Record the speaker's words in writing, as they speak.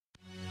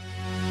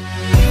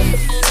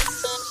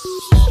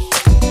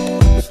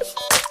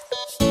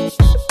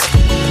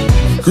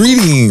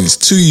Greetings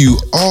to you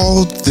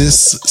all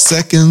this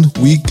second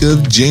week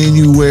of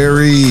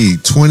January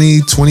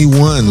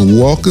 2021.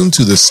 Welcome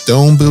to the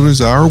Stone Builders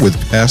Hour with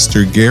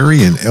Pastor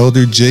Gary and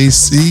Elder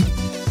JC.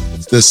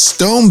 The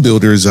Stone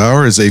Builders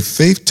Hour is a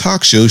faith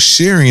talk show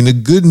sharing the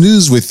good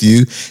news with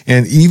you.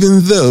 And even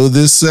though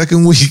this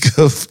second week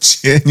of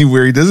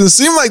January doesn't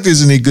seem like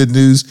there's any good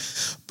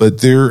news,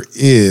 but there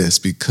is,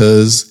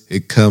 because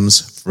it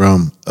comes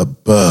from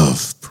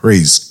above.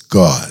 Praise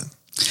God.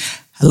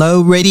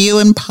 Hello, radio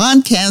and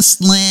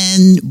podcast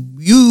land.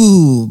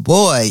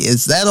 Boy,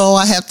 is that all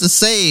I have to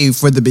say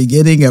for the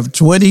beginning of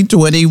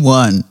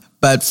 2021.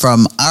 But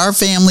from our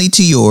family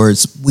to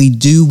yours, we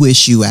do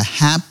wish you a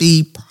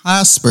happy,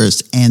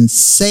 prosperous, and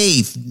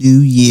safe new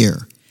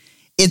year.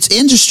 It's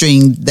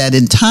interesting that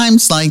in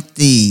times like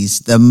these,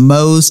 the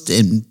most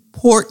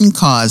important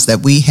cause that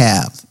we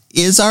have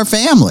is our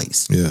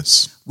families.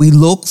 Yes. We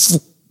look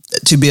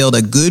to build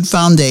a good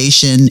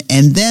foundation,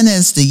 and then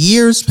as the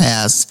years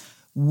pass,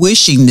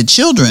 wishing the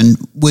children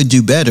would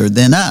do better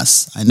than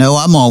us. I know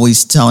I'm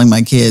always telling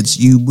my kids,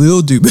 you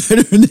will do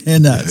better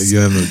than us. Yeah,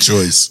 you have no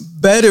choice.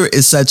 Better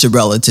is such a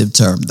relative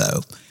term,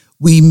 though.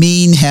 We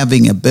mean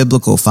having a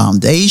biblical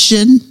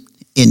foundation,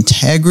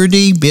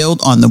 integrity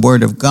built on the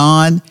Word of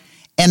God,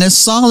 and a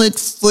solid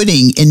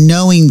footing in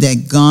knowing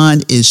that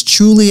God is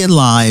truly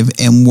alive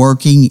and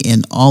working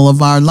in all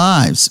of our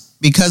lives.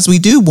 Because we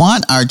do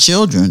want our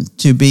children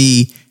to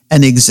be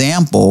an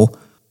example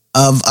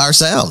of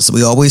ourselves.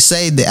 We always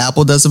say the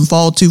apple doesn't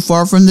fall too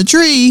far from the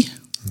tree.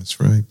 That's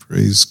right.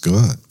 Praise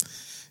God.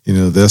 You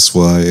know, that's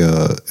why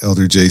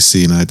Elder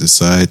JC and I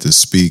decided to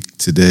speak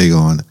today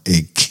on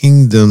a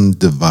kingdom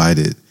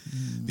divided,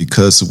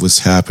 because of what's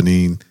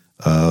happening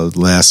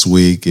last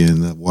week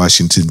in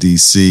Washington,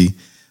 D.C.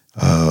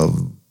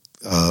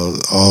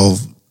 All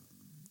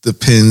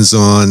depends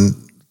on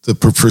the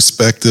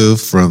perspective,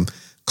 from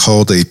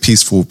called a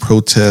peaceful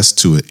protest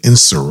to an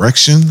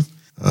insurrection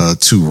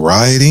to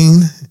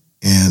rioting.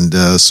 And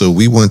so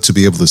we want to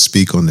be able to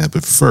speak on that.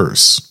 But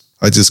first,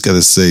 I just got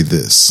to say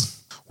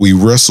this. We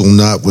wrestle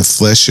not with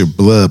flesh or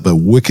blood, but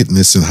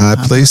wickedness in high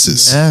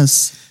places.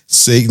 Yes.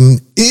 Satan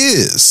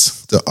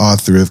is the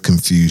author of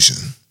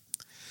confusion.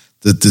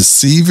 The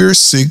deceiver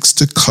seeks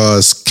to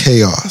cause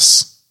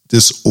chaos,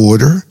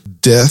 disorder,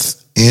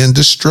 death, and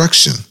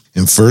destruction.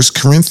 In 1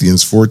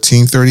 Corinthians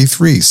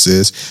 14:33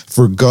 says,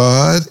 "For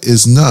God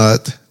is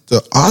not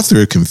the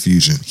author of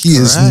confusion." He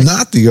Correct. is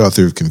not the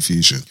author of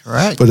confusion,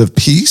 Correct. but of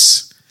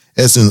peace,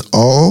 as in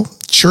all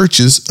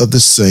churches of the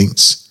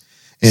saints.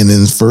 And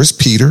in 1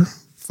 Peter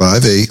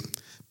 5:8,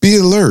 "Be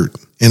alert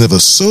and of a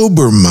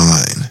sober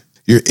mind.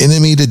 Your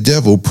enemy, the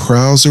devil,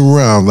 prowls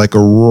around like a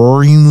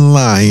roaring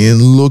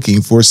lion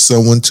looking for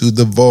someone to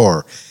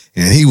devour."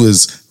 And he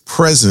was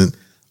present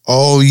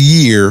all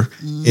year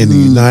in the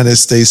United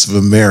States of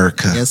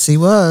America. Yes, he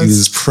was. He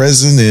was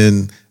present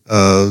in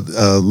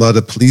a lot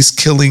of police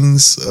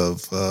killings of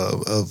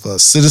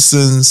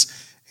citizens,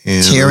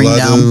 and tearing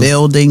down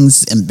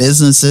buildings and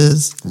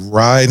businesses,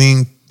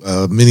 rioting,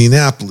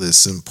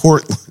 Minneapolis and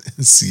Portland,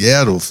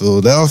 Seattle,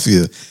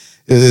 Philadelphia.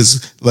 It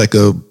is like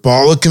a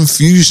ball of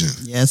confusion.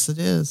 Yes, it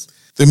is.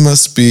 There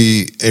must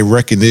be a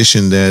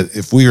recognition that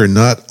if we are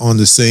not on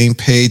the same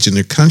page in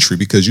the country,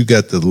 because you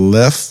got the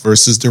left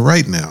versus the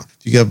right now.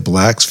 You got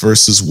blacks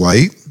versus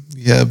white.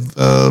 You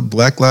have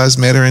Black Lives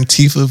Matter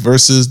Antifa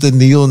versus the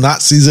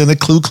neo-Nazis and the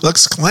Ku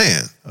Klux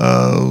Klan.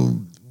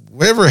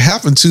 Whatever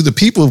happened to the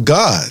people of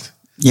God?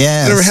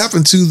 Yes. Whatever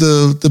happened to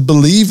the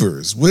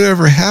believers?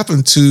 Whatever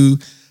happened to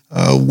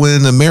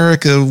when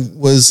America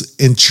was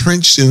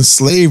entrenched in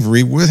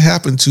slavery? What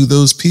happened to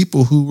those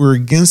people who were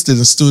against it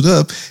and stood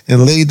up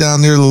and laid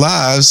down their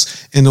lives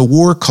in a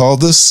war called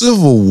the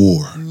Civil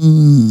War?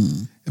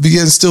 It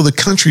began still, the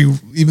country,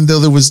 even though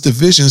there was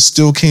division,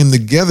 still came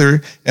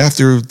together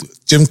after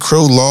Jim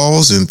Crow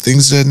laws and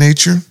things of that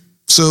nature.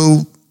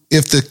 So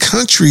if the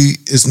country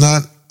is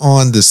not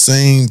on the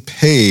same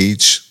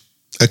page,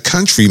 a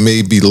country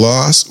may be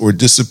lost or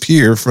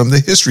disappear from the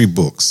history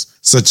books,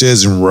 such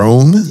as in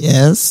Rome,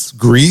 Yes.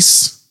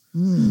 Greece.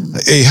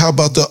 Hey, how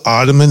about the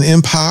Ottoman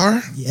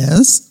Empire?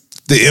 Yes.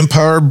 The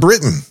Empire of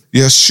Britain.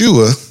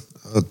 Yeshua,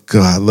 oh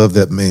God, I love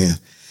that man.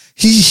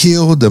 He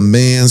healed a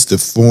man's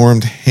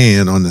deformed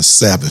hand on the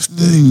Sabbath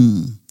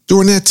day.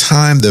 During that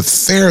time, the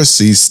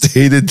Pharisees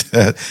stated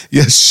that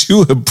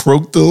Yeshua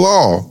broke the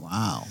law.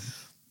 Wow.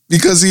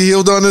 Because he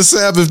healed on the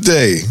Sabbath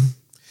day.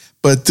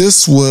 But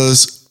this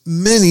was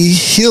many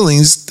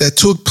healings that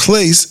took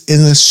place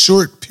in a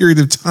short period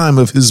of time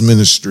of his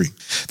ministry.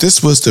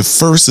 This was the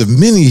first of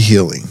many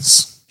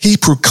healings. He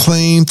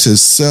proclaimed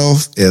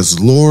himself as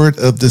Lord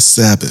of the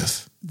Sabbath.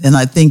 Then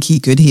I think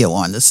he could heal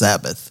on the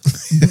Sabbath.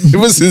 It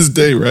was his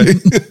day, right?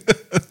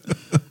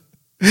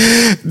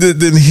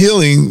 Then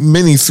healing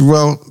many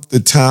throughout the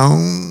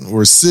town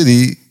or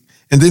city.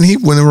 And then he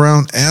went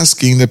around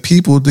asking the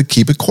people to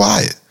keep it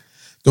quiet.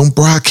 Don't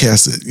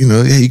broadcast it. You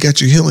know, hey, you got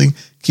your healing.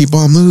 Keep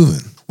on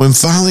moving. When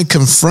finally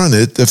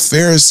confronted, the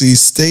Pharisees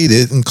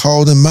stated and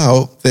called him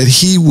out that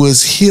he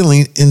was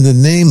healing in the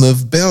name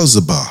of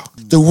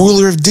Beelzebub, the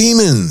ruler of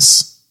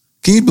demons.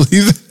 Can you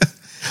believe that?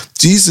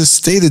 Jesus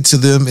stated to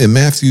them in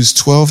Matthew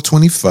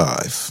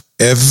 12:25,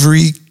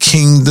 every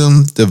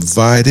kingdom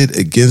divided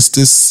against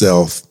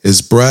itself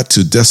is brought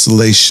to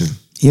desolation.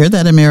 Hear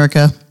that,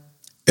 America?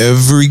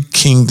 Every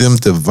kingdom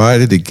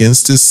divided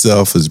against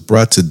itself is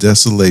brought to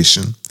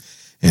desolation,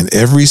 and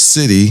every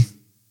city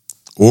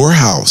or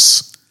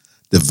house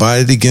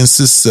divided against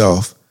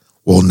itself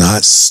will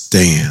not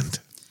stand.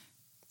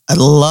 I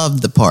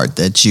love the part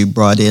that you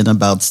brought in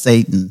about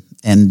Satan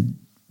and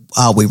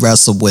how we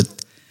wrestle with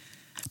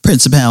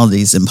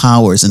principalities and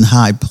powers in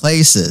high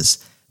places,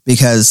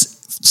 because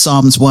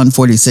Psalms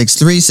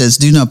 146:3 says,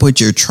 do not put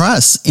your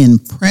trust in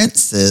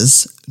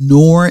princes,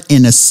 nor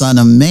in a son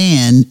of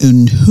man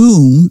in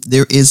whom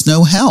there is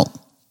no help.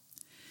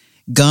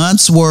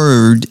 God's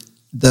word,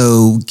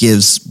 though,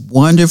 gives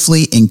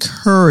wonderfully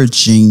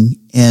encouraging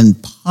and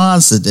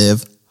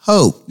positive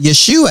hope.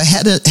 Yeshua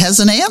has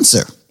an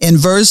answer. In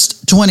verse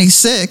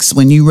 26,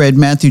 when you read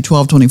Matthew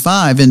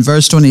 12:25, in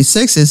verse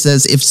 26, it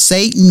says, if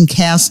Satan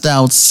cast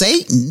out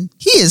Satan,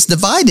 he is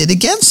divided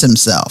against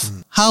himself.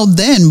 How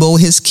then will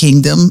his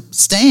kingdom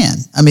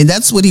stand? I mean,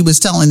 that's what he was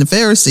telling the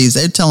Pharisees.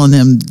 They're telling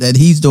him that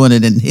he's doing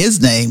it in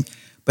his name,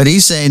 but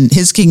he's saying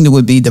his kingdom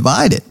would be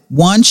divided.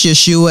 Once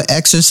Yeshua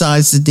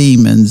exorcised the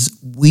demons,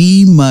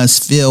 we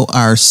must fill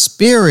our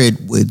spirit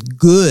with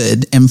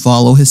good and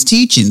follow his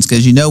teachings,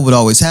 because you know what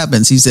always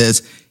happens. He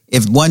says,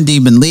 if one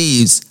demon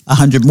leaves,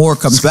 100 more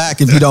comes back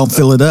if you don't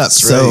fill it up. That's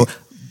So right.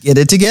 get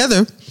it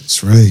together.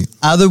 That's right.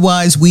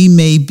 Otherwise, we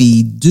may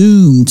be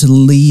doomed to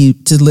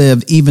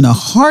live even a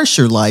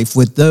harsher life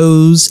with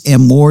those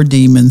and more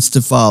demons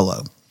to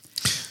follow.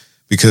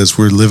 Because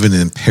we're living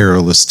in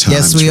perilous times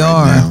Yes, we right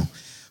are. now,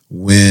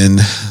 when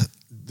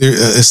there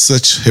is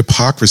such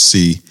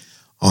hypocrisy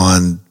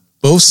on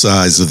both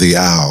sides of the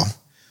aisle,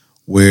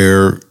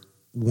 where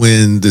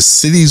when the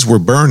cities were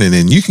burning,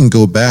 and you can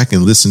go back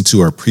and listen to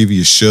our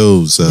previous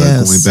shows,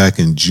 Yes. going back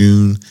in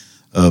June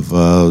of,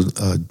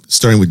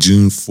 starting with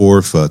June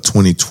 4th,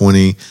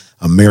 2020,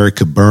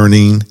 America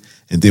Burning.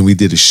 And then we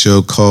did a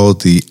show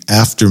called The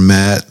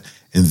Aftermath.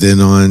 And then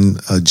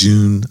on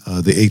June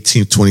the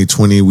 18th,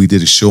 2020, we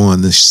did a show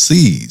on the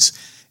seeds.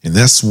 And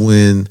that's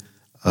when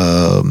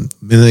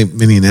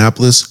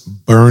Minneapolis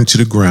burned to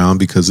the ground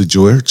because of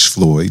George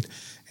Floyd.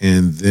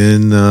 And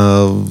then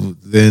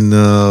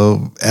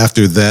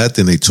after that,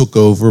 then they took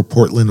over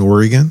Portland,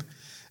 Oregon,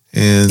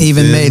 and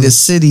Even made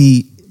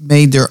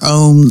their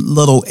own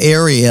little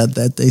area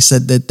that they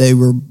said that they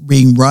were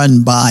being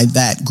run by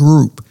that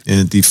group.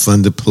 and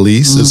defund the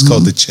police. It's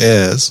called the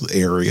Chaz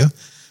area.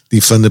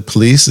 Defund the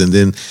police, and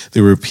then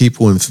there were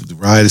people in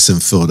riots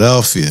in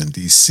Philadelphia and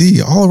D.C.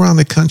 all around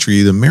the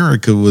country.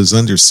 America was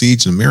under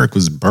siege, and America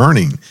was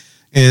burning,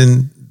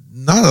 and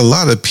not a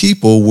lot of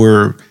people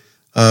were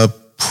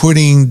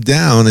putting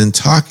down and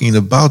talking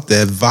about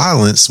that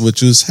violence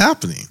which was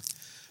happening.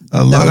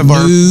 A lot of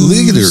our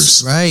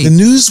leaders, right? The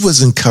news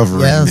wasn't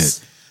covering Yes.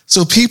 it.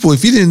 So people,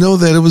 if you didn't know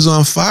that it was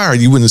on fire,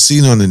 you wouldn't have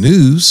seen it on the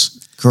news.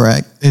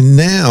 Correct. And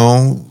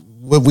now,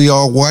 what we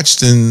all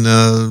watched in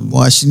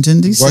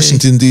Washington, D.C.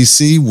 Washington,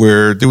 D.C.,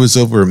 where there was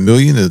over 1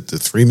 million to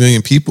 3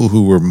 million people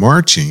who were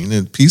marching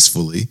and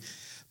peacefully.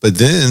 But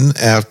then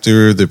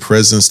after the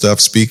president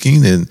stopped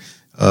speaking and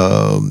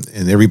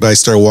everybody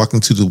started walking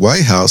to the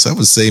White House, I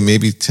would say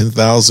maybe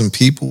 10,000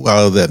 people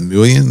out of that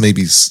million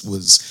maybe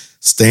was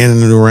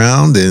standing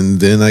around. And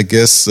then I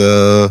guess,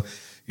 just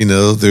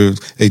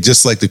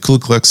like the Ku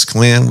Klux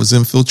Klan was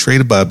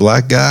infiltrated by a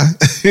black guy.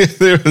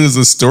 There was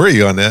a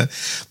story on that.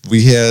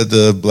 We had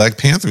Black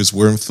Panthers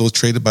were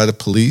infiltrated by the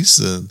police.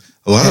 A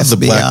lot of the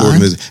black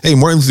organizations. Hey,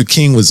 Martin Luther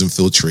King was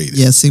infiltrated.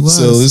 Yes, he was.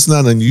 So it's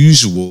not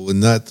unusual and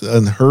not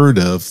unheard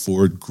of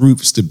for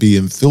groups to be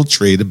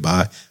infiltrated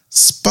by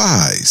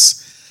spies.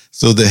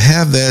 So to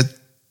have that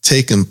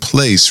taken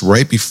place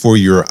right before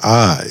your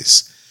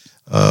eyes,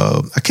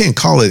 I can't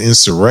call it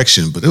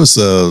insurrection, but it was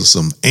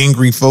some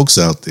angry folks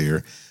out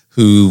there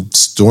who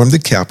stormed the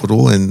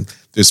Capitol, and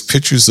there's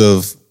pictures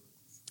of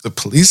the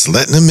police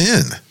letting them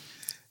in.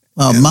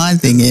 Well, my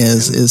thing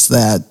is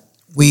that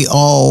we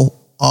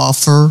all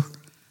offer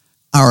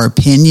our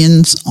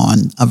opinions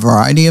on a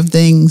variety of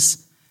things,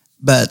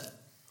 but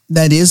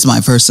that is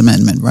my First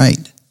Amendment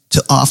right,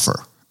 to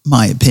offer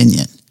my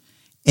opinion.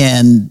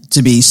 And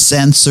to be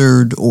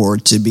censored or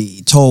to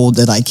be told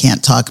that I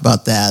can't talk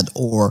about that,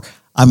 or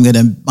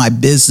my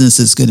business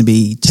is going to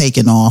be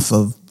taken off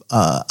of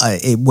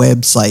a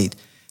website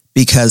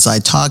because I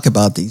talk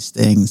about these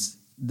things,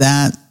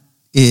 that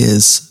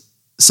is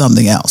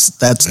something else.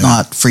 That's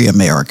not free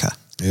America.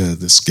 Yeah,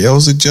 the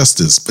scales of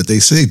justice, but they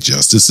say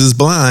justice is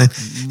blind,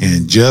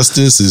 and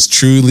justice is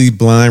truly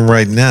blind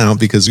right now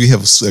because we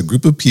have a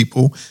group of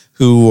people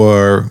who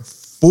are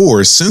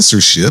for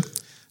censorship.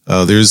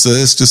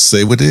 Let's just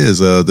say what it is.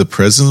 The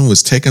president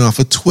was taken off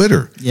of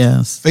Twitter,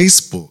 yes,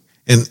 Facebook,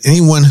 and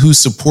anyone who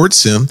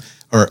supports him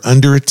are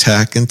under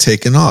attack and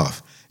taken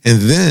off. And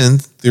then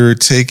they're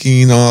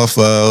taking off.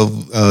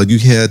 You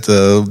had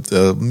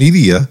the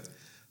media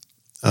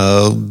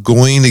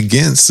going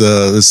against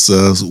this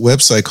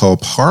website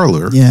called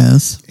Parler.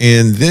 Yes.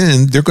 And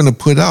then they're going to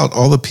put out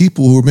all the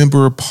people who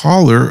remember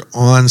Parler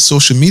on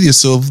social media.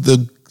 So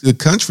the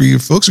country,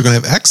 folks are going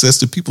to have access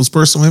to people's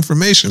personal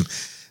information.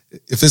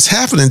 If it's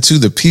happening to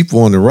the people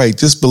on the right,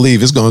 just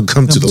believe it's going to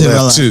come to the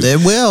left too.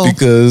 It will.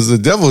 Because the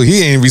devil,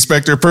 he ain't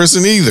respecter of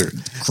person either.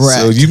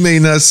 Correct. So you may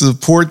not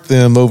support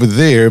them over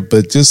there,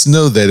 but just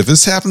know that if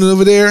it's happening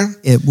over there,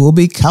 it will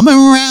be coming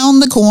around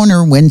the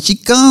corner when she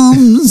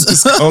comes.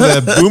 It's called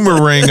that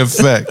boomerang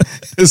effect.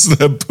 It's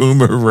the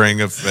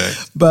boomerang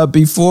effect. But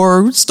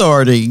before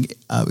starting,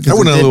 I went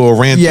on a little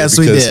rant. Yes,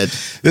 we did.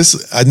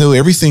 I know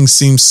everything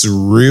seems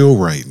surreal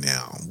right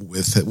now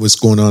with what's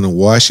going on in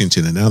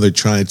Washington, and now they're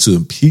trying to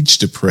impeach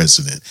the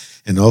president,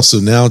 and also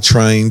now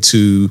trying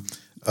to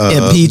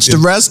impeach the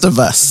rest of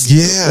us,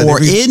 or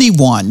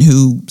anyone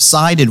who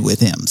sided with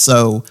him.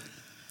 So,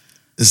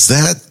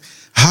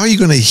 how are you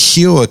going to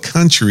heal a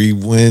country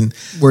when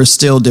we're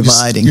still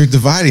dividing? You're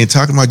dividing and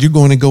talking about you're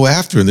going to go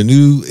after the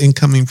new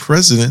incoming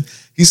president.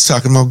 He's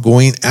talking about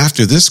going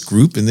after this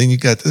group, and then you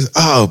got this.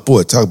 Oh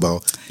boy, talk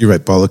about, you're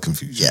right, ball of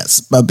confusion. Yes,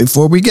 but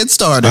before we get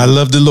started, I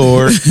love the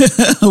Lord.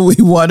 We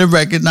want to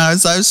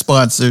recognize our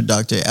sponsor,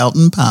 Dr.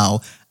 Elton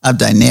Powell of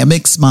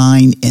Dynamics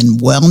Mind and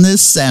Wellness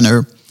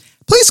Center.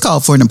 Please call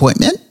for an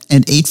appointment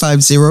at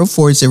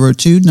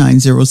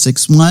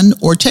 850-402-9061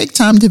 or take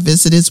time to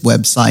visit his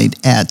website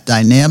at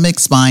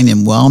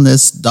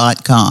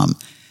dynamicsmindandwellness.com.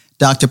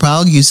 Dr.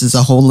 Powell uses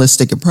a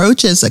holistic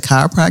approach as a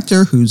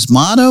chiropractor whose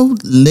motto,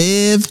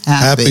 live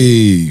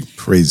happy.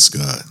 Praise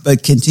God.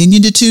 But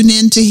continue to tune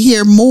in to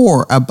hear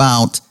more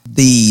about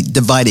the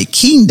divided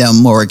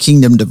kingdom or a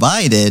kingdom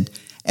divided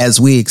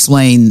as we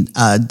explain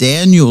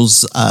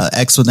Daniel's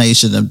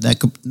explanation of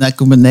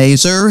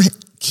Nebuchadnezzar,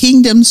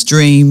 kingdom's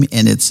dream,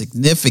 and its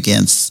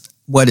significance,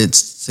 what its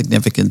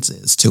significance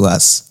is to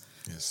us.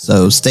 Yes.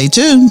 So stay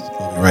tuned.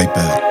 We'll be right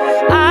back.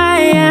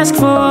 I ask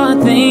for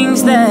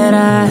things that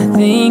I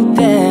think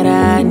that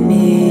I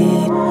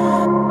need.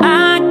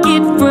 I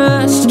get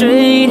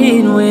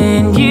frustrated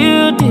when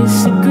you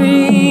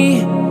disagree,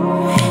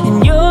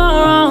 and you're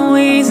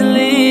always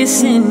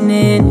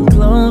listening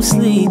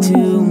closely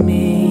to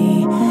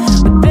me.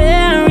 But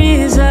there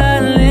is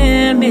a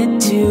limit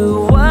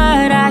to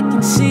what I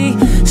can see,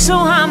 so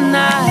I'm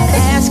not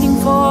asking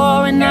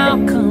for an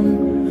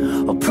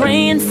outcome or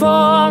praying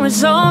for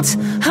results.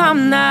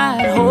 I'm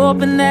not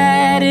hoping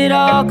that it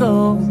all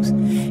goes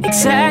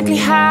exactly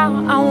how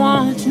I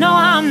want. No,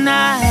 I'm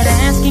not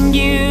asking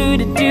you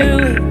to do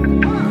it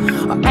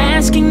or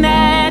asking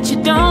that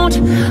you don't.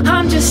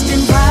 I'm just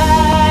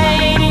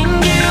inviting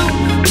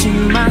you to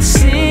my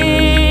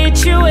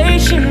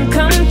situation.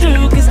 Come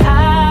through, 'cause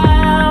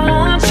I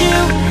want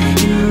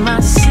you in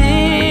my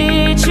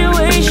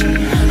situation.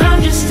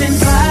 I'm just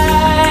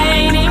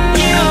inviting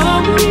you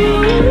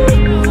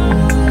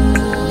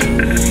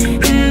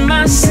in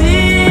my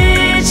situation.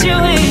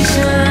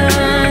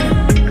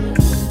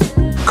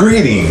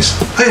 Greetings.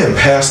 I am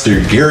Pastor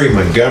Gary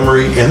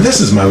Montgomery, and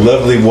this is my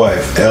lovely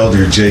wife,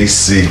 Elder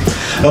JC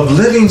of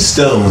Living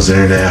Stones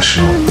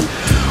International.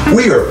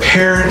 We are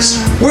parents,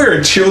 we're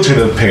children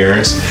of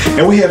parents,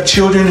 and we have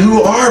children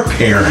who are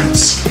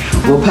parents.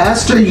 Well,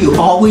 Pastor, you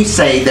always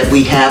say that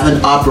we have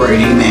an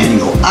operating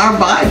manual, our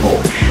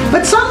Bible,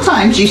 but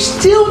sometimes you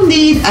still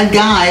need a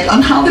guide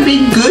on how to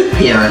be good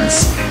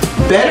parents,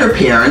 better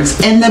parents,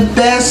 and the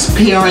best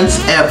parents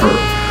ever.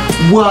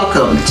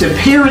 Welcome to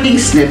Parenting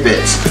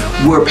Snippets,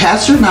 where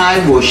Pastor and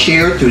I will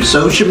share through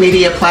social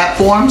media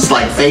platforms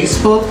like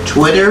Facebook,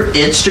 Twitter,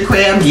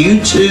 Instagram,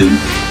 YouTube,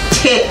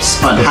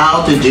 tips on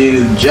how to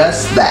do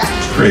just that.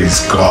 Praise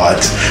God.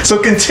 So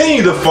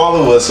continue to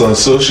follow us on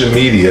social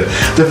media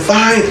to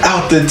find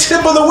out the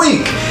tip of the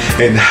week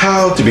and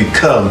how to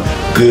become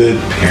good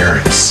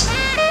parents.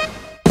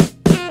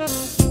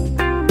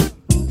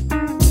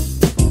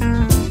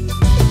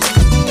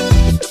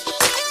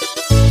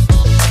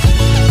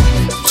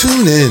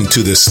 Tune in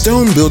to the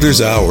Stone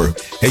Builders Hour,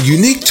 a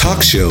unique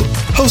talk show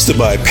hosted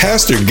by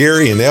Pastor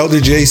Gary and Elder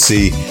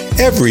JC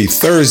every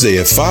Thursday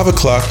at 5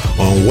 o'clock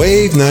on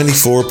Wave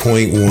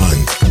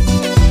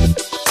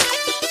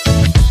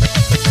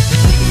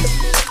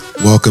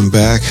 94.1. Welcome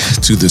back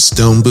to the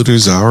Stone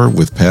Builders Hour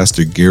with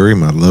Pastor Gary,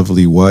 my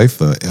lovely wife,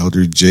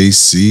 Elder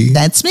JC.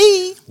 That's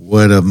me.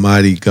 What a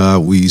mighty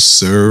God we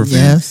serve.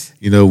 Yes.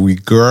 And,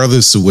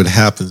 regardless of what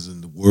happens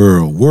in the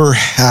world, we're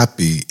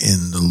happy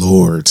in the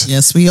Lord.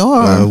 Yes, we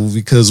are.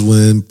 Because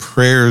when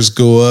prayers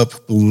go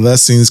up,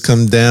 blessings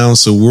come down.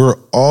 So we're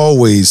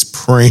always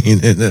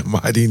praying in the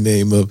mighty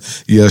name of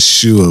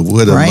Yeshua.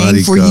 What a mighty God.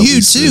 Praying for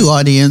you too,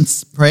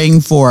 audience.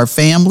 Praying for our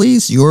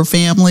families, your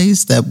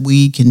families, that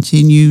we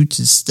continue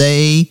to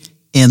stay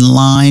in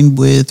line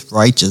with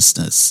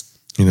righteousness.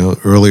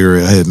 Earlier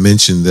I had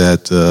mentioned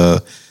that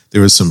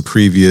there was some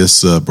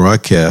previous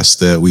broadcasts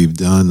that we've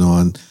done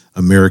on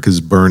America's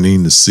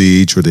Burning, the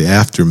Siege, or the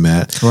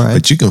Aftermath. Right.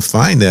 But you can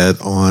find that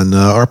on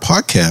our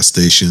podcast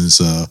stations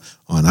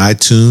on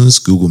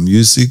iTunes, Google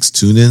Music,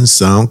 TuneIn,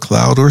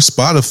 SoundCloud, or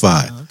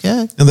Spotify.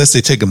 Okay. Unless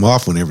they take them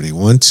off whenever they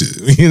want to.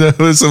 You know,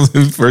 it's a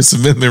First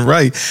Amendment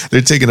right.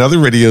 They're taking other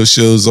radio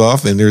shows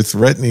off, and they're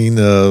threatening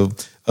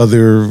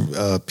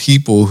other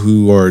people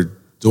who are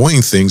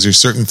doing things. There's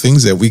certain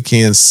things that we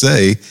can't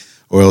say,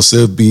 or else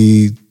they'll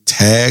be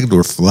tagged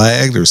or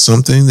flagged or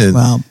something. And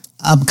well,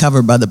 I'm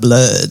covered by the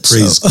blood.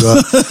 Praise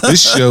God.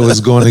 This show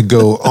is going to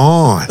go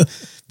on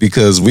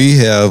because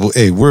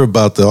we're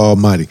about the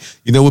Almighty.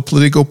 You know what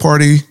political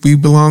party we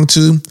belong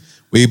to?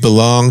 We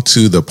belong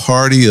to the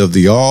party of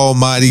the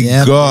Almighty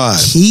God.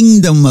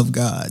 Kingdom of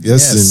God.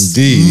 Yes,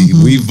 indeed.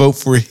 Mm-hmm. We vote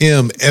for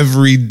him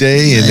every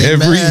day and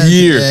every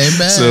year.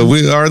 Amen. So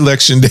our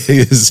election day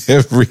is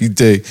every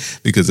day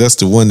because that's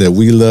the one that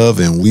we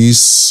love and we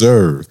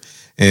serve.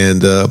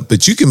 And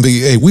but you can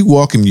be. We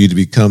welcome you to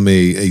become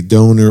a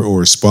donor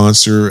or a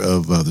sponsor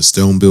of the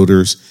Stone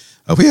Builders.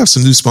 We have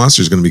some new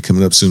sponsors going to be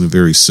coming up soon and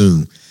very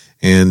soon.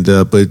 And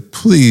but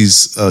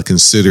please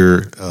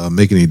consider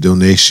making a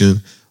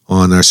donation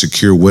on our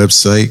secure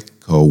website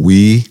called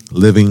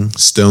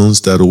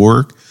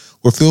WeLivingStones.org,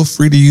 or feel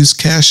free to use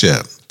Cash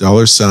App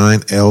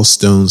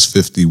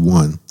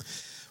 $LStones51.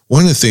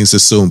 One of the things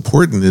that's so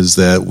important is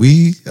that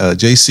we,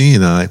 JC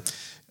and I.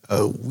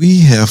 We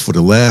have for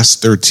the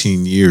last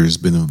 13 years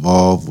been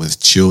involved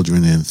with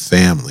children and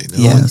family.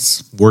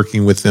 Yes.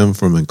 Working with them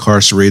from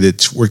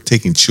incarcerated, we're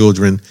taking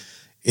children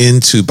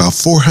into about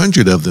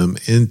 400 of them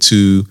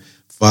into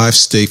 5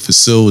 state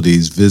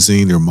facilities,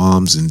 visiting their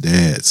moms and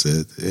dads.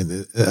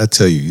 And I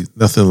tell you,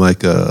 nothing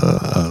like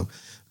a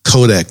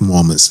Kodak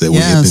moments that we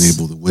have been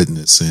able to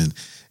witness.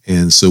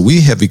 And so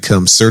we have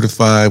become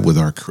certified with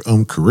our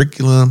own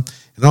curriculum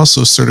and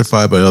also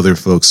certified by other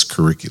folks'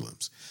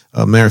 curriculums.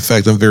 Matter of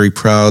fact, I'm very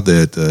proud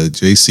that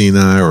JC and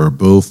I are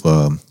both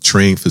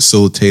trained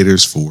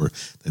facilitators for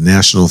the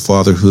National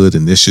Fatherhood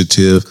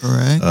Initiative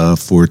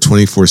for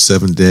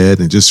 24/7 Dad.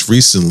 And just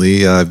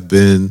recently, I've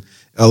been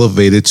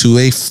elevated to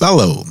a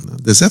fellow.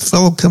 Does that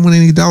fellow come with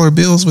any dollar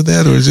bills with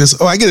that? Or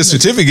just, I get a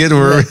certificate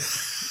or...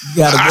 You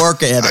got to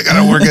work at it. I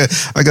got to work at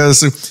it.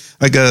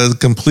 I got a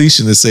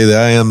completion to say that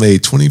I am a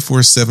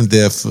 24/7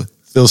 Dad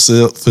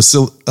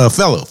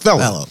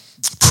fellow.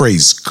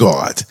 Praise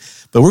God.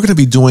 But we're going to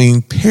be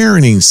doing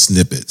parenting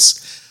snippets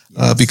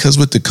because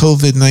with the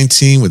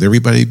COVID-19, with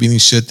everybody being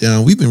shut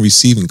down, we've been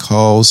receiving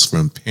calls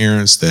from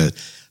parents that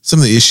some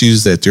of the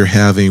issues that they're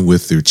having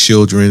with their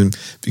children,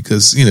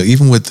 because, you know,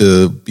 even with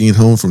the being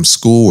home from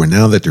school or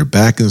now that they're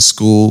back in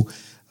school,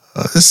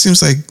 it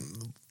seems like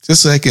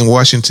just like in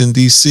Washington,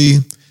 D.C.,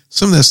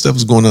 some of that stuff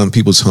is going on in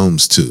people's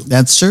homes too.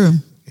 That's true.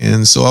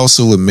 And so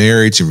also with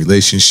marriage and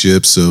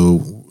relationships.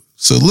 So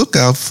look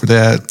out for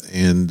that.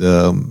 And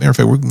matter of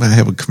fact, we're going to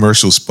have a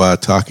commercial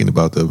spot talking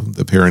about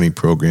the parenting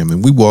program.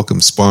 And we welcome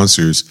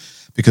sponsors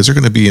because they're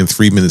going to be in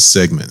 3-minute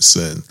segments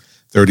and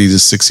 30 to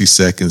 60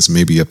 seconds,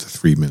 maybe up to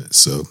 3 minutes.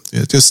 So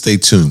just stay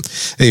tuned.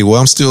 Hey, well,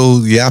 I'm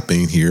still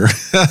yapping here.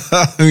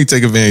 Let me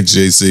take advantage,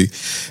 JC.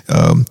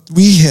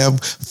 We have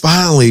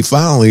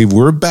finally,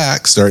 we're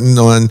back starting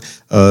on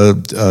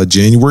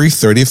January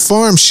 30th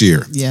Farm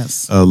Share.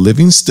 Yes.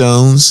 Living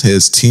Stones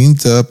has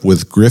teamed up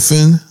with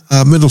Griffin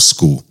Middle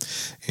School.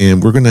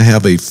 And we're going to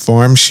have a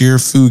farm share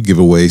food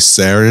giveaway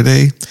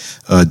Saturday,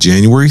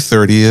 January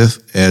 30th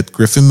at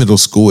Griffin Middle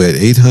School at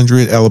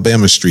 800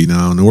 Alabama Street.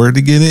 Now, in order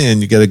to get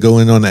in, you got to go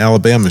in on the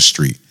Alabama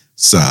Street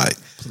side.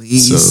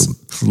 Please. So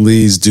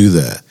please do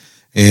that.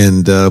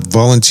 And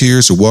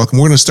volunteers are welcome.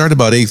 We're going to start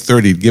about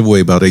 8:30, give away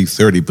about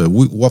 8:30. But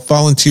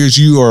volunteers,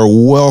 you are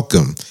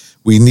welcome.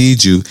 We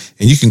need you.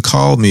 And you can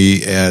call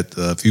me at,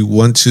 if you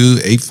want to,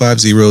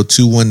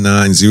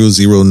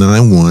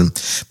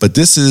 850-219-0091. But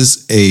this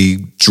is a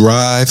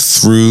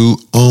drive-through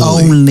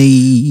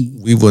only.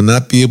 We will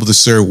not be able to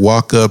serve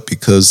walk-up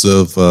because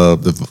of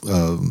the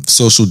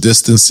social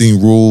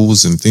distancing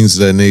rules and things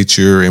of that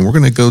nature. And we're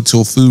going to go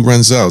till food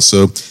runs out.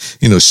 So,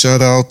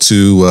 shout out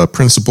to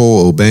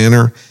Principal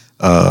O'Banner.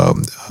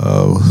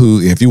 Who,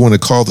 if you want to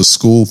call the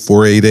school,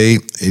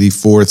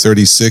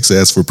 488-8436,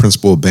 ask for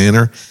Principal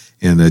O'Banner.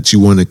 And that you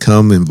want to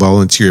come and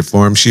volunteer at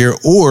Farm Share,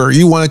 or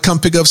you want to come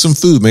pick up some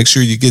food. Make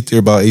sure you get there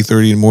about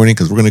 8:30 in the morning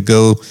because we're going to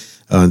go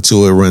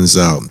until it runs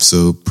out.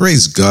 So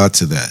praise God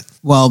to that.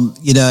 Well,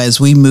 as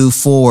we move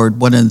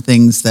forward, one of the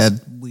things that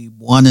we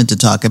wanted to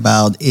talk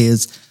about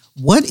is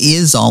what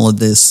is all of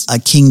this, a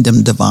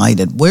kingdom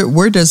divided?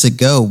 Where does it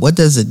go? What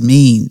does it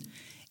mean?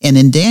 And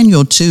in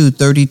Daniel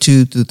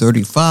 2:32 through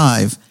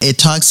 35, it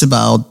talks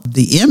about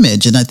the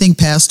image. And I think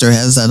Pastor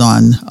has that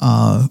on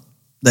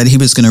that he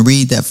was going to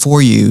read that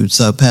for you.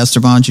 So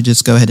Pastor, why don't you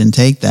just go ahead and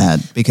take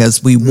that?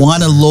 Because we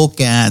want to look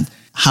at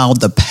how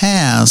the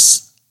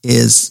past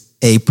is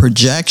a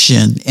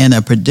projection and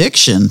a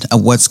prediction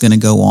of what's going to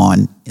go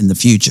on in the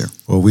future.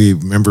 Well, we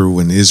remember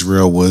when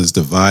Israel was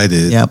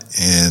divided,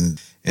 and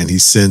he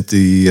sent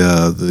the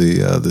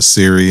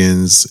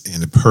Syrians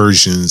and the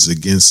Persians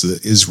against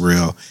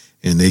Israel,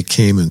 and they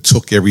came and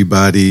took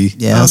everybody.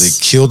 Yes. They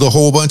killed a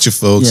whole bunch of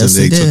folks, and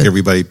they took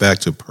everybody back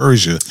to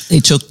Persia.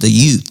 They took the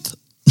youth.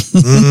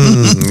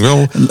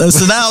 Well,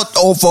 listen out,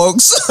 old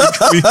folks.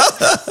 we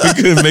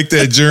couldn't make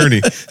that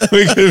journey.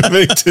 We couldn't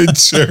make the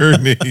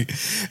journey,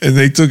 and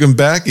they took him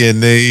back,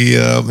 and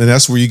and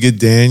that's where you get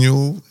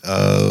Daniel,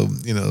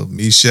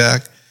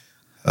 Meshach,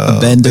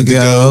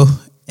 Abednego,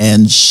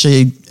 and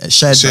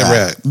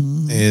Shadrach.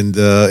 And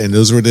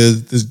those were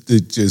the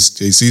just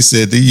JC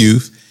said, the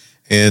youth.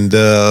 And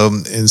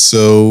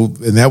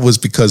that was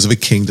because of a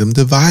kingdom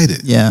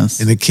divided. Yes.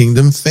 And the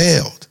kingdom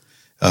failed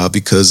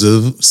because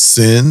of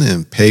sin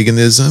and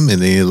paganism,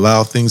 and they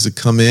allowed things to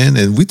come in.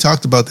 And we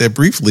talked about that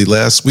briefly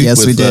last week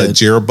with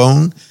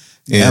Jeroboam.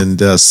 Yep.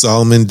 And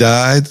Solomon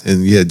died,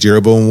 and you had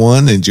Jeroboam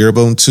 1 and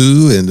Jeroboam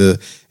 2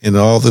 and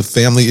all the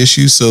family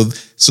issues. So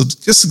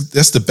just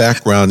that's the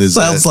background.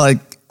 Sounds like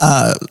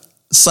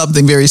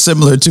something very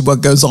similar to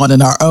what goes on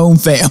in our own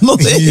family.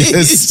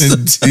 Yes,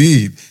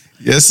 indeed.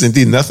 Yes,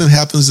 indeed. Nothing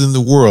happens in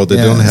the world that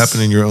don't happen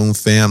in your own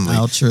family.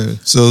 How true.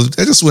 So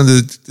I just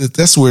wanted to,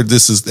 that's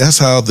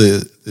how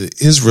the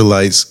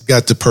Israelites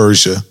got to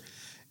Persia.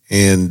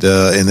 And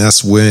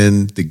that's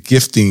when the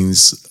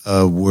giftings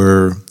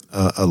were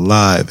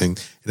alive. And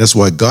that's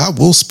why God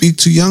will speak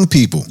to young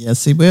people.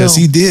 Yes, he will. Yes,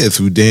 he did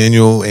through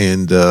Daniel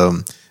and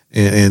the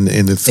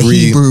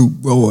three Hebrew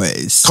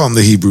boys. Call them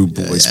the Hebrew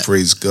boys,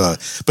 praise God.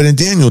 But in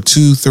Daniel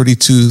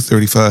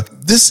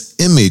 2:32-35, this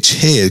image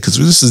head, because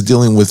this is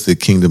dealing with the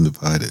kingdom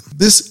divided,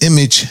 this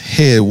image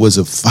head was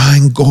of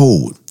fine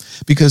gold,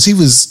 because he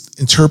was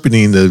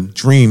interpreting the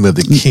dream of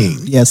the king.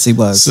 Yes, he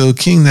was. So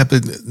King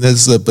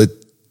Nebuchadnezzar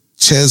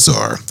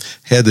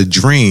had a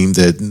dream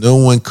that no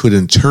one could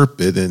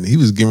interpret, and he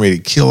was getting ready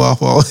to kill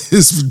off all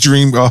his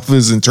dream, off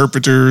his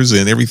interpreters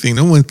and everything.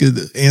 No one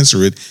could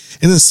answer it.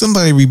 And then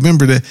somebody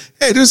remembered that,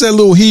 hey, there's that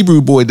little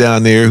Hebrew boy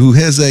down there who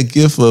has that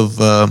gift of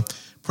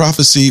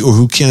prophecy, or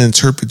who can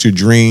interpret your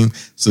dream.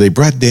 So they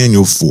brought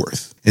Daniel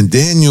forth. And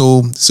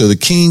so the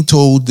king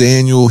told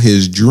Daniel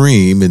his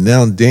dream, and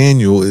now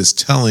Daniel is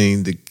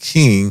telling the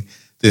king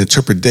the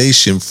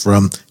interpretation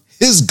from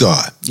his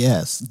God.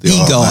 Yes, the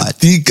God.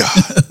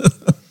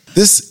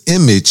 This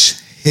image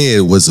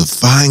head was of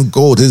fine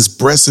gold, his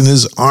breasts and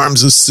his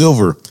arms of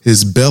silver,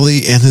 his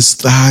belly and his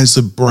thighs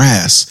of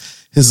brass,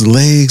 his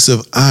legs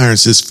of iron,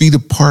 his feet a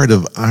part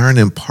of iron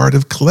and part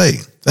of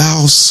clay.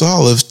 Thou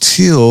sawest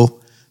till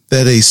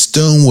that a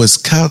stone was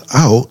cut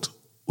out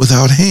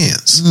without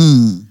hands,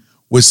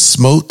 which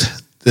smote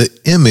the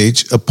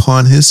image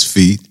upon his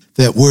feet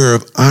that were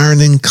of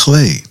iron and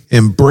clay,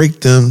 and brake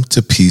them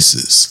to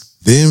pieces.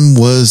 Then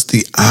was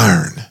the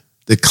iron,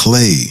 the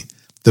clay,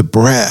 the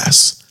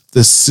brass,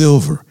 the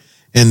silver,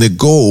 and the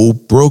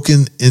gold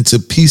broken into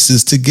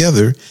pieces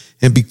together,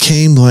 and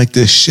became like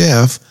the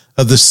shaft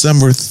of the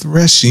summer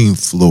threshing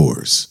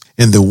floors.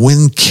 And the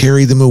wind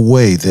carried them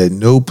away, that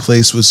no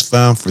place was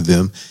found for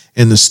them.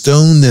 And the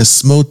stone that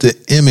smote the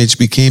image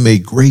became a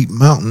great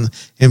mountain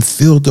and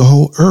filled the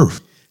whole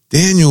earth.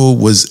 Daniel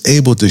was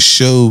able to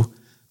show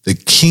the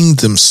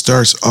kingdom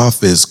starts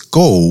off as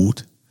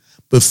gold,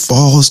 but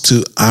falls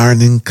to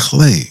iron and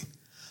clay,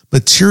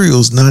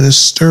 materials not as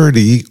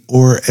sturdy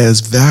or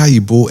as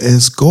valuable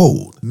as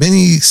gold.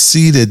 Many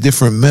see the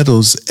different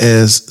metals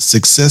as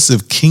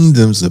successive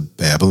kingdoms of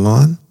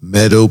Babylon,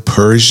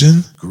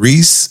 Medo-Persian,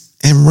 Greece,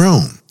 and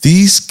Rome.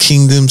 These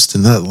kingdoms do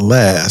not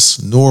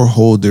last nor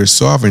hold their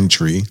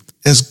sovereignty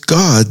as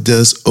God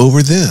does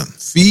over them.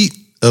 Feet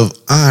of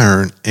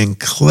iron and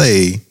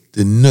clay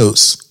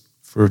denotes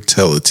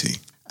fertility.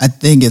 I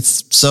think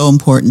it's so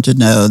important to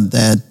know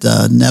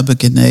that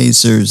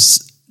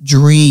Nebuchadnezzar's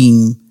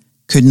dream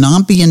could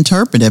not be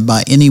interpreted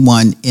by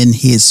anyone in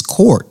his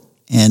court.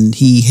 And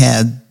he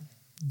had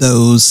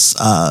those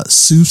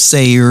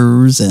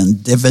soothsayers and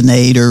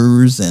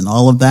divinators and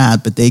all of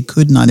that, but they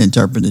could not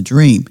interpret the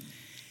dream.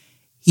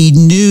 He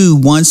knew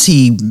once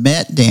he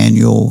met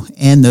Daniel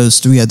and those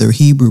three other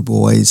Hebrew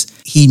boys,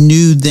 he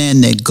knew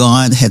then that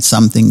God had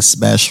something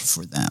special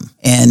for them.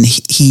 And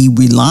he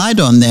relied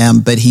on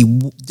them, but he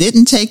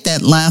didn't take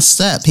that last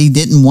step. He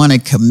didn't want to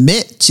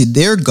commit to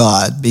their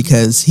God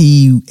because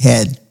he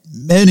had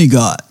many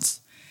gods.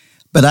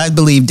 But I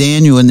believe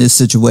Daniel in this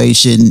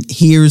situation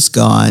hears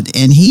God,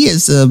 and he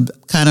is a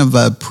kind of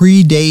a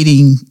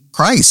predating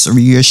Christ or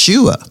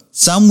Yeshua.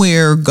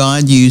 Somewhere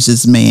God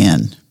uses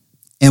man.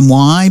 And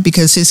why?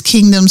 Because his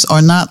kingdoms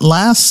are not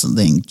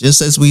lasting.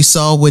 Just as we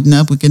saw with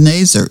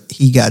Nebuchadnezzar,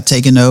 he got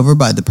taken over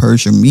by the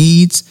Persian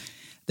Medes.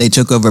 They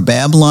took over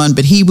Babylon,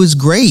 but he was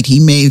great.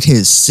 He made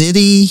his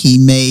city.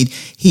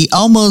 He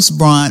almost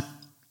brought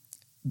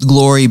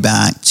glory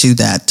back to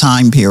that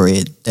time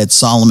period that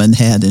Solomon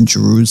had in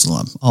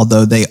Jerusalem,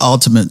 although they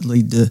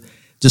ultimately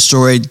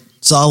destroyed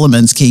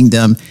Solomon's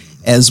kingdom,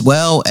 as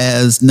well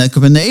as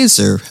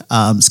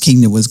Nebuchadnezzar's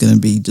kingdom was going to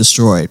be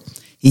destroyed.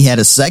 He had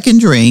a second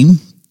dream.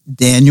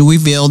 Daniel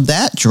revealed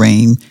that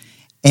dream,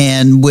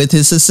 and with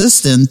his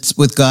assistance,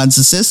 with God's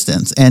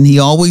assistance. And he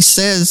always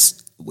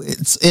says,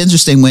 it's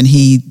interesting when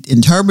he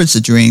interprets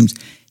the dreams,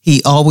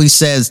 he always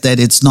says that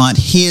it's not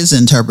his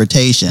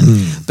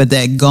interpretation, but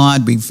that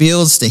God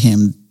reveals to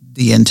him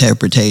the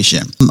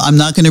interpretation. I'm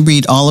not going to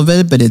read all of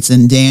it, but it's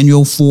in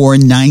Daniel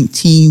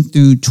 4:19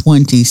 through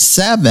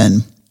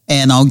 27,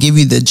 and I'll give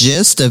you the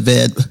gist of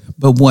it.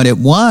 But what it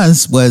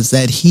was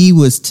that he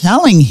was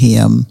telling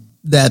him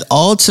that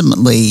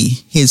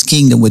ultimately his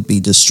kingdom would be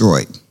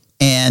destroyed.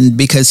 And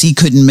because he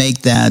couldn't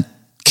make that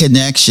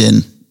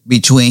connection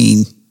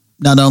between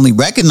not only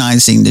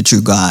recognizing the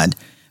true God,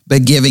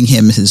 but giving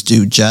him his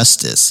due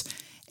justice.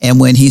 And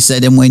when he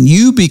said, and when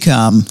you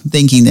become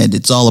thinking that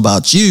it's all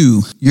about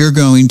you, your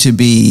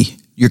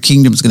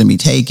kingdom's going to be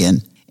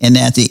taken. And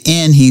at the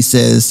end, he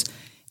says,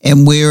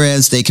 and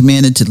whereas they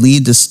commanded to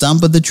lead the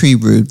stump of the tree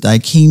root, thy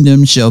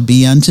kingdom shall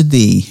be unto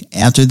thee.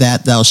 After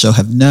that, thou shalt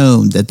have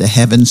known that the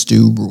heavens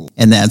do rule.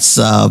 And that's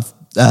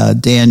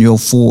Daniel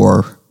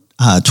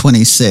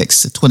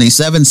 4:26.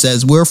 27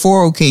 says,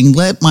 wherefore, O king,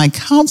 let my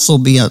counsel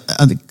be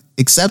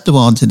acceptable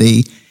unto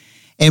thee,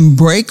 and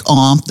break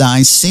off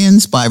thy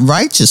sins by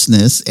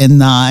righteousness, and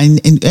thine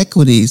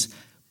iniquities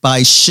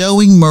by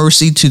showing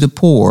mercy to the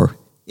poor,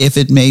 if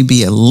it may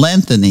be a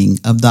lengthening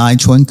of thy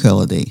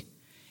tranquility.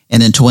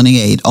 And in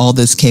 28, all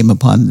this came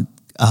upon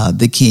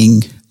the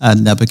king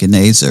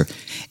Nebuchadnezzar.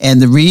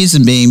 And the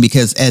reason being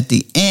because at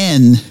the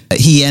end,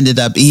 he ended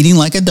up eating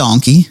like a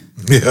donkey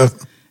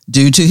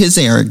due to his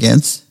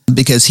arrogance,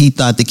 because he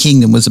thought the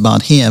kingdom was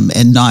about him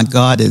and not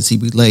God, as he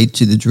relayed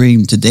to the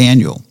dream to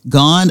Daniel.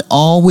 God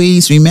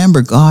always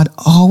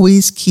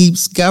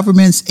keeps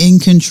governments in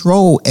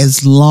control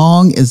as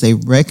long as they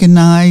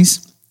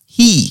recognize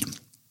he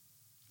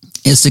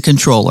is the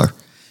controller.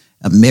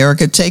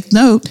 America, take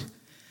note.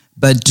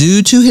 But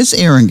due to his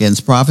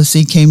arrogance,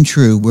 prophecy came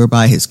true,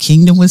 whereby his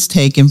kingdom was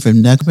taken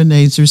from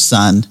Nebuchadnezzar's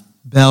son,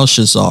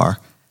 Belshazzar,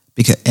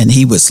 and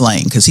he was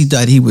slain because he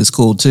thought he was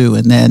cool too.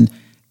 And then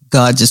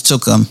God just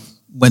took him.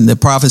 When the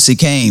prophecy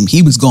came,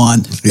 he was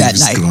gone that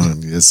night.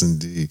 Gone. Yes,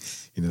 indeed.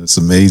 It's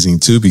amazing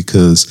too,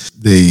 because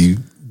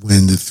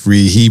when the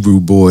three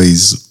Hebrew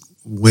boys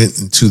went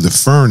into the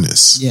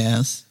furnace.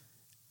 Yes.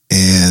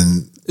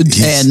 And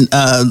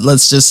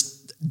let's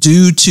just,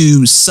 due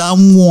to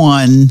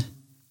someone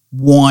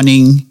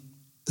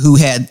who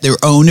had their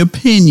own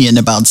opinion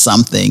about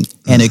something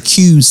and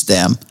accused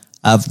them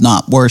of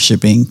not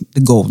worshiping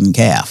the golden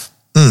calf.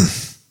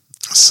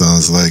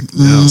 Sounds like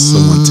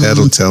someone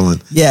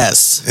tattletelling.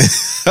 Yes.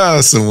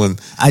 Someone.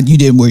 You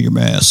didn't wear your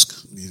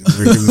mask. You didn't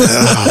wear your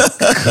mask.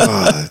 Oh,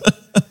 God.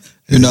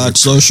 You're not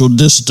social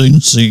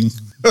distancing.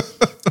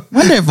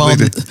 Wonder if I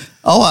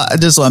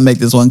just want to make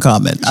this one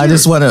comment. Sure. I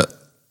just want to,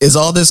 is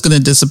all this going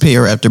to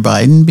disappear after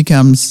Biden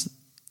becomes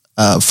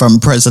from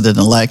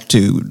president-elect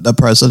to the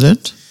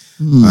president?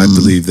 I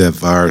believe that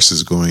virus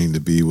is going to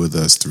be with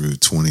us through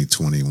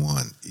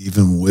 2021,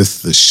 even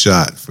with the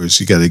shot. First,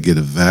 you got to get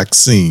a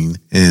vaccine.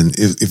 And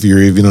if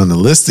you're even on the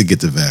list to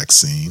get the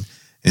vaccine,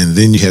 and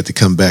then you have to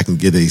come back and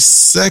get a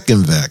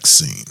second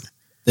vaccine.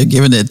 They're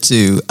giving it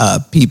to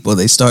people.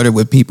 They started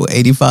with people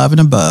 85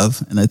 and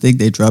above, and I think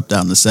they dropped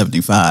down to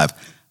 75.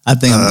 I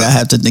think I'm going to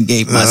have to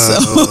negate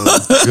myself.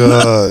 Oh,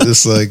 God.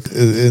 It's like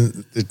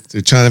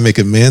they're trying to make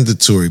it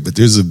mandatory, but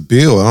there's a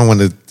bill. I don't want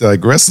to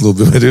digress a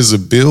little bit, but there's a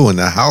bill in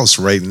the House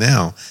right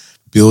now,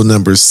 bill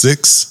number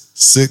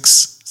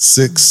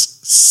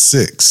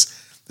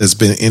 6666, that's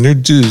been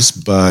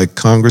introduced by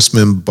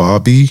Congressman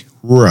Bobby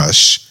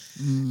Rush.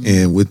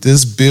 And what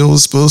this bill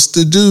is supposed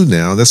to do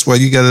now, that's why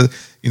you got to,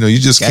 you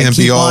just can't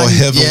be all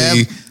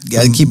heavily. You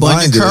got to keep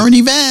on your current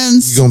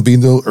events. You're going to be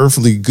no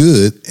earthly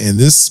good. And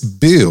this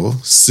bill,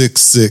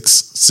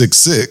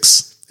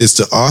 6666, is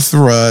to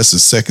authorize the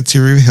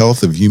Secretary of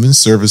Health of Human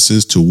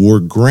Services to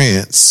award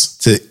grants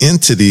to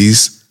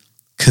entities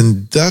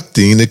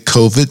conducting the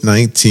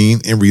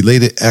COVID-19 and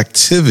related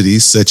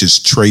activities such as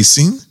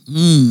tracing.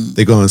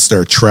 They're going to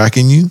start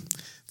tracking you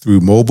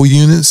through mobile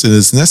units and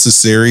as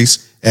necessary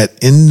at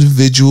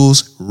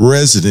individuals'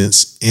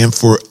 residence and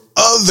for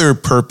other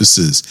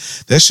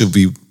purposes. That should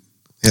be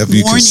have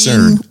you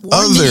concerned.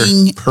 Other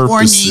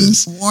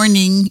purposes.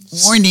 Warning.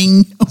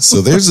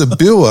 So there's a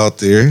bill out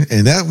there,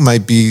 and that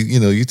might be,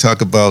 you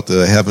talk about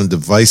having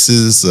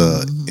devices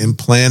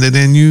implanted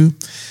in you,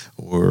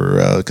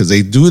 or because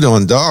they do it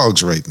on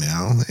dogs right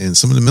now, and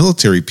some of the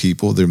military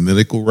people, their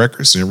medical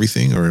records and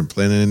everything are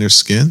implanted in their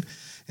skin.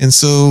 And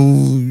so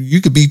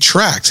you could be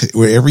tracked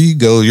wherever you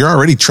go. You're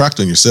already tracked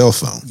on your cell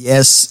phone.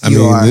 Yes, I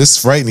mean, it's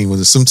frightening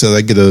when sometimes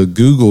I get a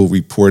Google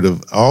report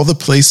of all the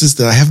places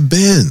that I have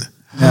been.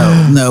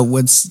 No,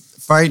 what's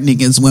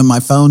frightening is when my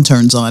phone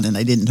turns on and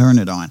I didn't turn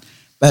it on.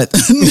 But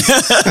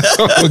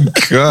oh,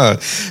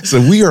 God. So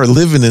we are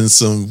living in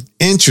some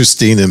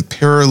interesting and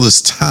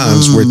perilous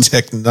times where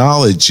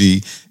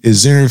technology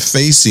is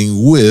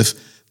interfacing with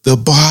the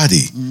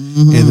body.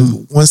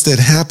 And once that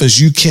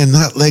happens, you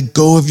cannot let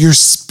go of your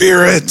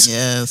spirit.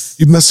 Yes.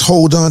 You must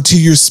hold on to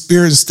your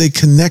spirit and stay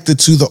connected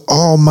to the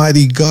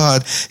Almighty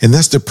God. And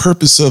that's the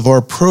purpose of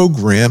our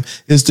program,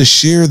 is to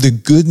share the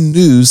good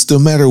news. No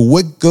matter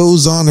what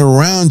goes on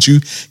around you,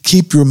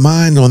 keep your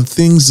mind on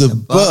things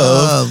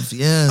above.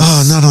 Yes.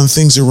 Not on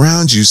things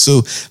around you.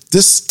 So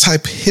this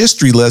type of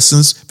history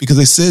lessons, because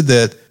they said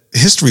that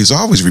history is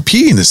always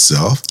repeating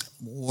itself.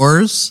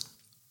 Wars,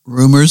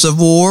 rumors of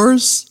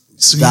wars,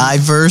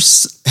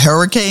 diverse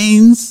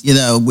hurricanes.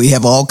 We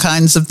have all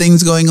kinds of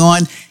things going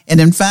on. And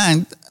in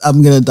fact,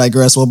 I'm going to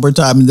digress one more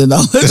time and then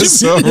I'll let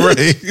That's you all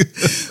right.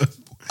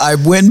 I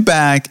went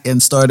back and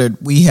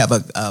we have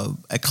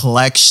a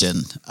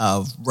collection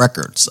of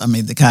records. I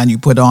mean, the kind you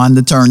put on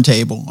the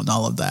turntable and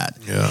all of that.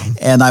 Yeah.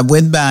 And I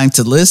went back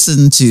to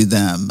listen to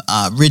them,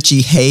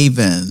 Richie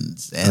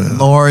Havens and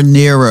Laura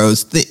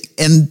Nero's.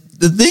 And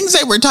the things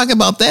they were talking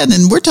about then,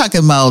 and we're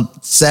talking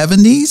about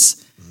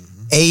 70s,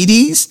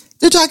 80s,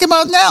 they're talking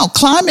about now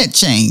climate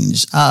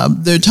change.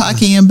 They're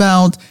talking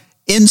about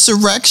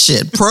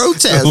insurrection,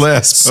 protest. The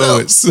last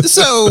poets.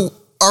 So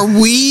I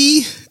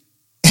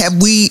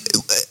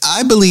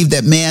believe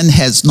that man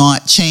has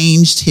not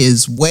changed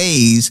his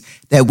ways,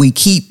 that we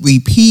keep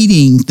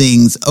repeating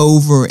things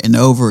over and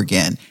over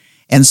again.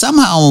 And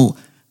somehow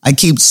I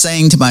keep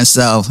saying to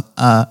myself,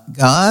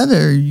 God,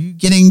 are you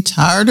getting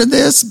tired of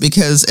this?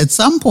 Because at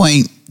some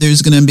point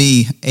there's going to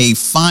be a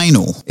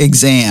final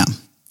exam.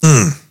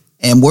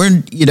 And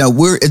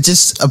it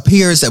just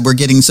appears that we're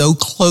getting so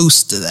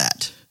close to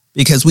that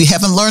because we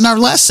haven't learned our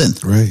lesson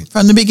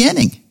from the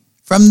beginning,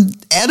 from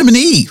Adam and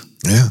Eve.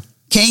 Yeah.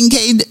 Cain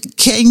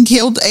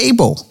killed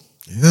Abel.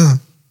 Yeah.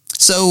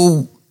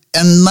 So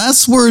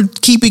unless we're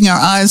keeping our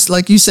eyes,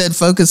 like you said,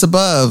 focus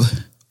above,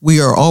 we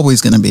are always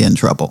going to be in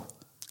trouble.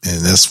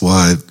 And that's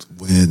why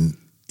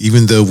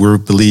even though we're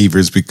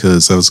believers,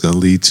 because I was going to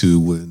lead to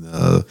when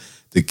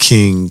the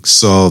king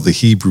saw the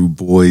Hebrew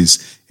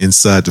boys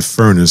inside the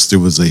furnace, there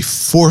was a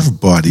fourth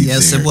body there.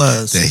 Yes, it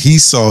was. That he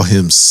saw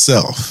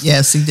himself.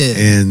 Yes, he did.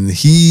 And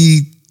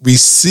he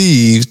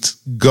received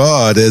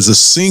God as a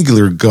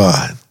singular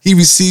God. He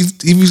got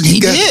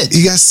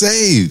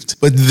saved.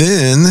 But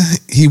then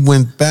he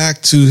went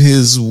back to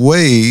his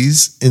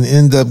ways and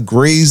ended up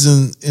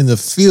grazing in the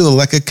field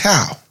like a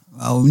cow.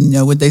 Oh, you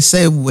know what they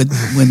say when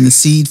the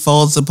seed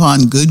falls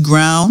upon good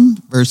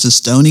ground versus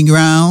stony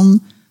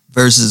ground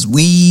versus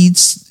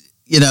weeds,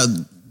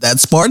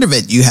 that's part of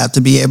it. You have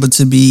to be able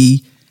to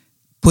be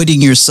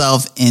putting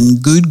yourself in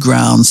good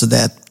ground so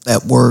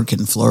that word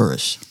can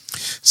flourish.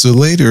 So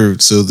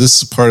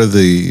this is part of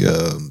the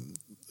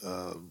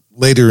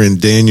later in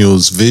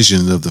Daniel's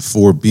vision of the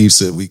four beasts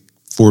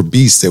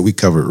that we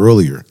covered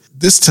earlier.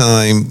 This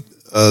time,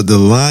 the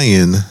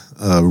lion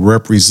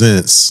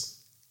represents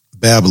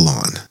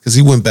Babylon, because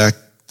he went back,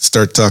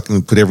 start talking,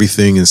 and put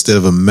everything instead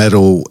of a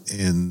metal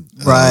and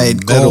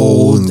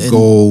gold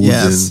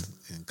and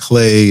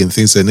clay and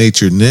things of that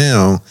nature.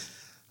 Now,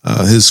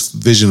 his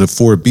vision of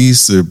four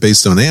beasts are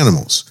based on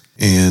animals.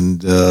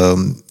 And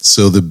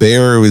so the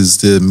bear is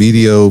the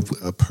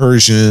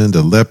Medo-Persian,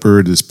 the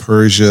leopard is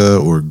Persia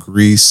or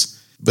Greece.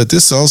 But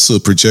this also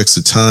projects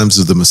the times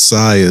of the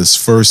Messiah's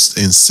first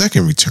and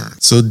second return.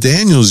 So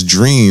Daniel's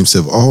dreams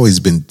have always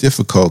been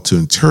difficult to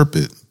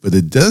interpret, but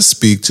it does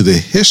speak to the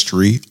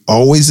history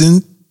always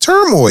in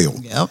turmoil.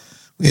 Yep.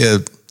 We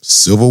have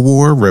Civil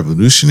War,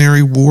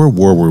 Revolutionary War,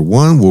 World War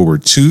I, World War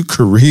II,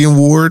 Korean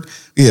War.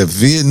 We have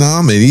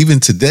Vietnam, and even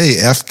today,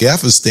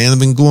 Afghanistan has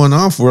been going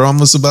on for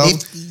almost about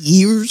 50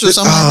 years or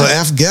something like that.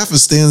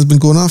 Afghanistan has been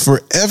going on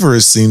forever,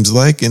 it seems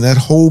like, and that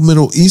whole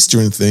Middle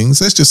Eastern things,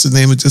 that's just the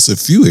name of just a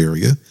few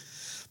areas.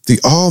 The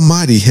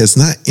Almighty has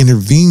not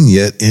intervened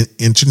yet in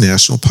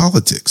international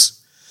politics.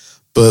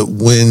 But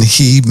when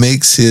he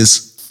makes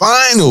his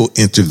final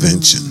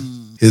intervention,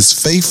 his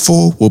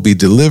faithful will be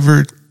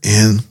delivered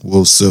and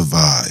will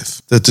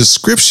survive. The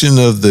description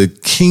of the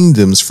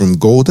kingdoms from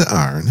gold to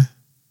iron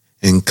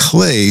and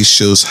clay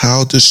shows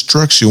how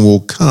destruction will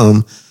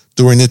come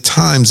during the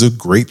times of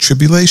great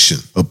tribulation,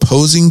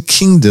 opposing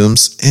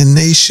kingdoms and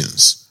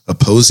nations,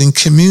 opposing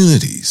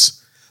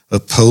communities,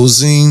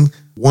 opposing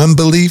one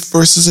belief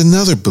versus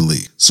another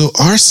belief. So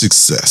our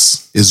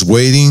success is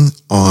waiting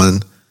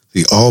on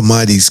the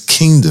Almighty's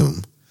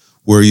kingdom,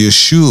 where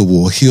Yeshua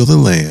will heal the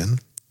land,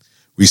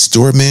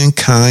 restore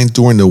mankind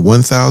during the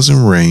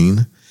 1,000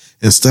 reign,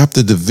 and stop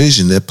the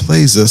division that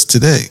plagues us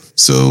today.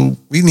 So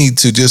we need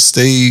to just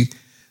stay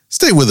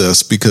with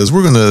us, because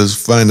we're going to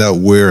find out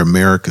where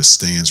America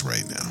stands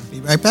right now.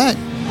 Be right back.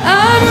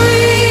 I'm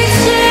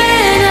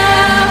reaching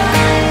out,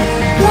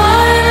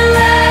 one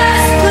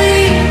last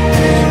plea.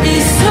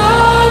 Is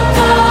hope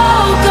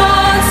all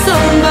gone?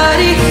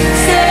 Somebody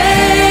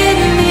save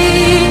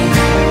me.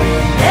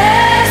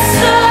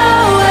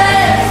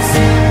 SOS,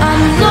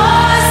 I'm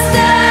lost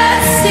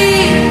at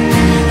sea.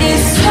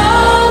 Is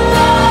hope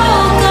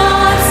all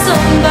gone?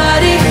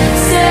 Somebody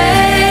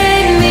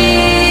save me.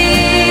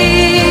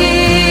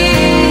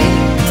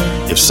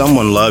 If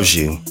someone loves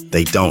you,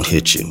 they don't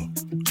hit you.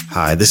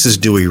 Hi, this is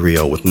Dewey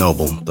Rio with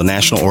Noble, the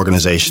National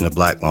Organization of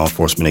Black Law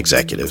Enforcement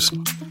Executives.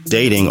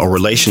 Dating or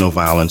relational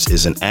violence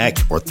is an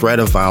act or threat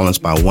of violence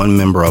by one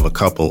member of a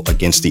couple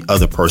against the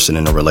other person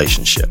in a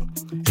relationship.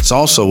 It's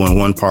also when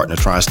one partner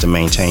tries to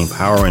maintain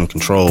power and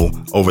control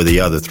over the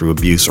other through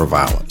abuse or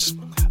violence.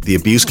 The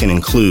abuse can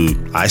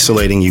include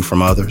isolating you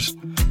from others,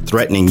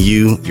 threatening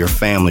you, your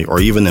family, or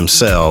even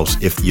themselves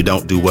if you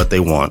don't do what they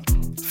want,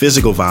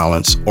 physical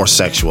violence, or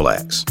sexual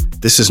acts.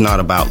 This is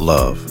not about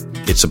love.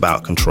 It's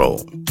about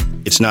control.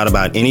 It's not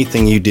about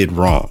anything you did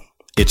wrong.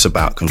 It's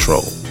about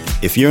control.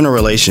 If you're in a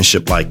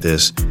relationship like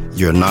this,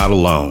 you're not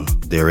alone.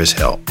 There is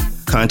help.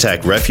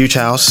 Contact Refuge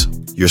House,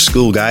 your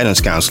school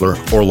guidance counselor,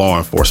 or law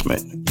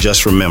enforcement.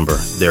 Just remember,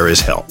 there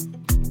is help.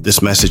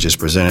 This message is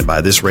presented by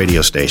this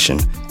radio station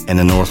and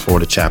the North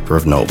Florida chapter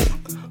of Noble.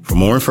 For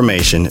more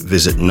information,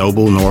 visit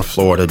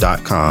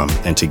noblenorthflorida.com,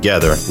 and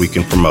together we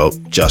can promote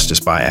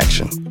justice by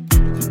action.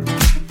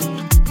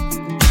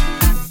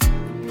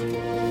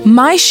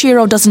 My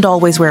Shiro doesn't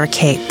always wear a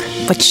cape,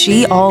 but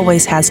she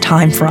always has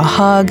time for a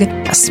hug,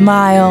 a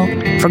smile,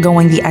 for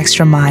going the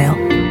extra mile.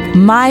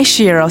 My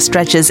Shiro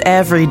stretches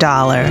every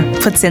dollar,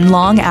 puts in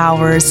long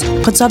hours,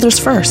 puts others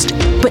first.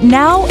 But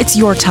now it's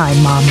your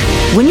time, Mom.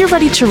 When you're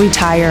ready to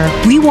retire,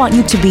 we want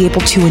you to be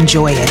able to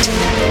enjoy it.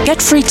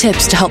 Get free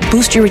tips to help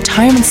boost your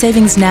retirement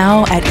savings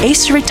now at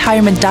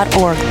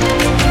aceyourretirement.org.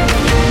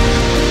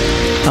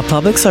 A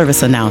public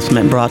service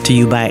announcement brought to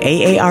you by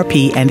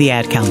AARP and the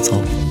Ad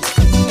Council.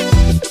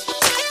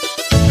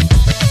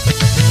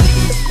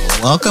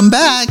 Welcome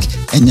back.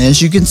 And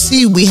as you can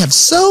see, we have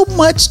so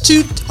much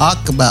to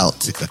talk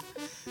about.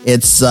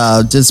 It's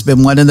just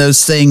been one of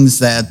those things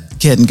that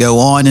can go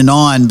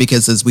on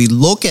because as we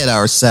look at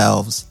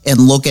ourselves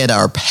and look at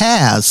our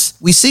past,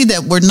 we see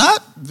that we're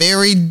not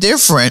very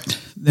different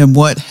than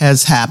what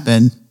has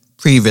happened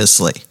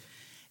previously.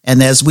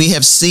 And as we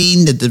have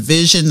seen the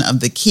division of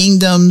the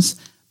kingdoms,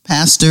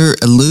 Pastor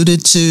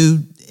alluded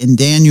to in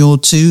Daniel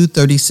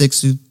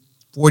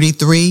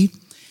 2:36-43,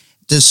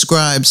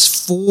 describes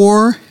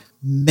 4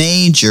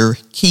 major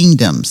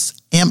kingdoms,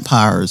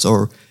 empires,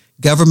 or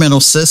governmental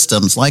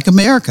systems like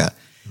America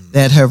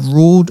that have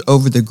ruled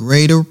over the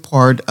greater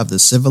part of the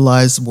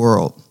civilized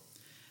world.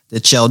 The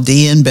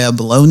Chaldean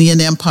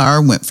Babylonian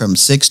Empire went from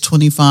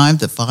 625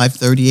 to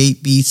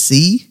 538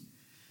 BC.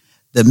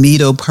 The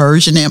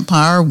Medo-Persian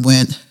Empire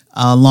went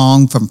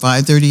along from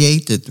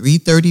 538 to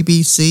 330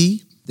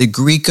 BC. The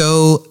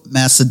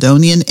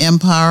Greco-Macedonian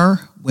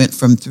Empire went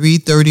from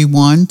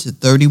 331 to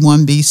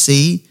 31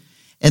 BC.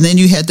 And then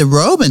you had the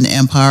Roman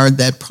Empire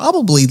that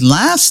probably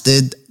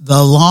lasted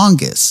the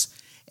longest.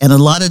 And a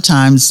lot of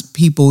times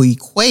people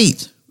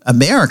equate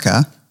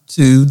America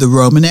to the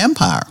Roman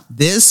Empire.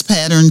 This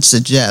pattern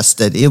suggests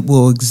that it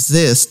will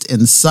exist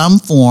in some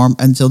form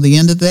until the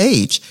end of the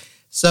age.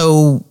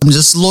 So I'm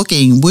just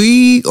looking,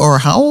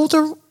 how old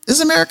is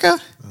America?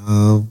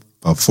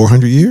 About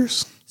 400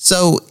 years.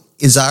 So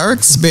is our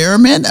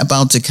experiment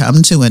about to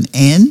come to an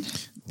end?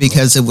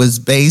 Because it was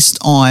based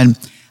on,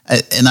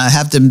 and I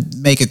have to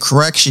make a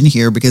correction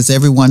here because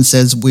everyone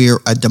says we're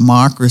a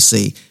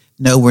democracy.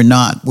 No, we're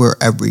not. We're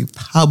a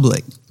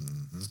republic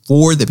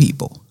for the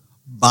people,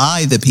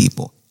 by the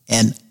people,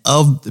 and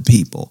of the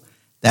people.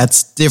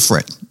 That's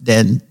different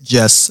than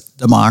just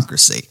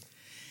democracy.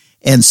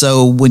 And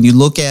so when you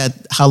look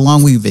at how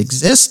long we've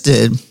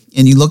existed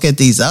and you look at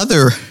these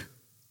other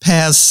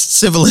past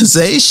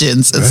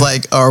civilizations, it's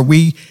like,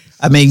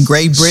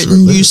 Great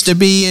Britain used to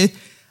be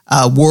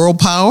a world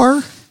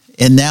power,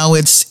 and now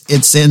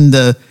it's in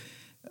the,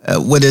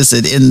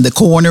 in the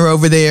corner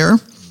over there.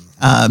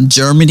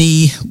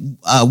 Germany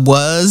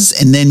was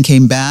and then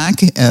came back,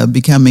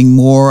 becoming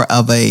more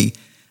of a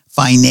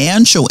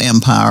financial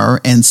empire,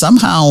 and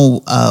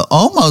somehow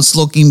almost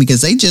looking,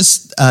 because they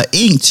just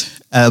inked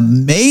a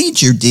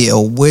major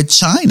deal with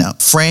China,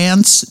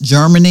 France,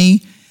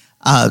 Germany.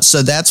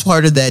 So that's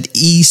part of that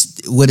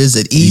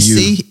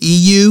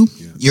EU,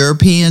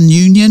 European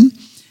Union.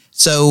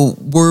 So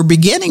we're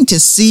beginning to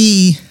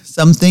see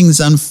some things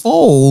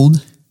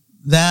unfold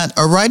that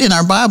are right in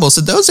our Bible.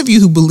 So those of you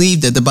who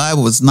believe that the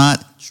Bible is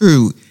not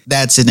true,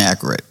 that's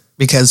inaccurate,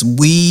 because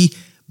we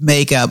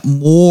have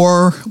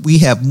more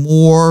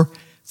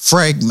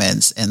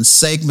fragments and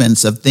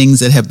segments of things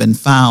that have been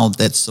found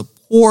that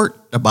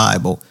support the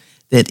Bible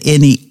than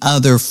any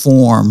other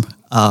form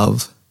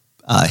of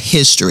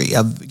history,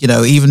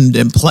 even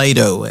in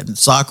Plato and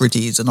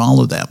Socrates and all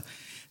of them.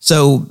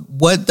 So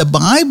what the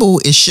Bible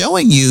is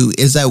showing you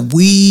is that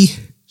we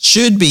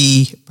should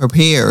be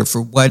prepared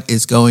for what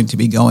is going to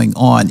be going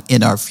on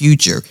in our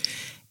future.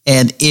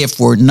 And if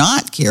we're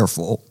not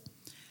careful,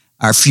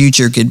 our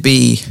future could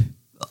be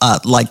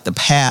like the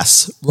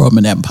past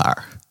Roman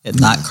Empire and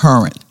not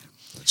current.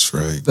 That's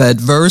right. But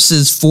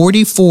verses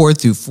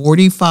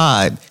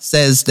 44-45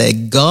 says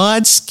that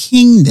God's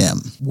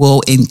kingdom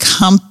will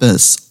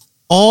encompass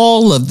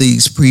all of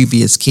these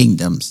previous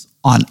kingdoms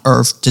on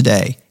earth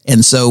today.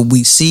 And so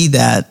we see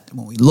that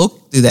when we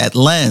look through that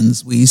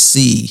lens, we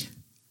see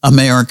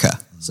America.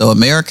 So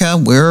America,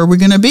 where are we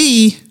going to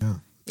be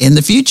in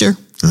the future?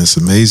 And it's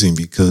amazing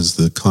because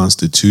the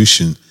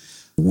Constitution,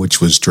 which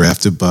was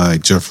drafted by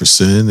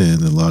Jefferson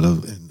and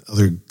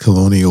other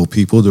colonial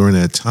people during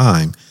that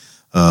time,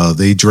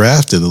 they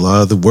drafted a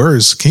lot of the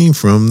words came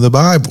from the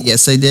Bible.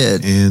 Yes, they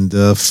did. And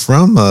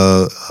from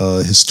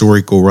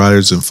historical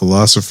writers and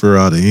philosopher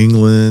out of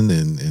England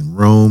and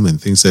Rome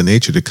and things of that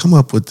nature to come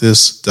up with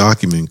this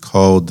document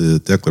called the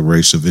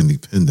Declaration of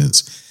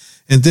Independence,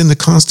 and then the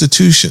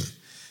Constitution.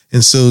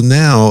 And so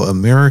now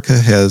America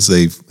had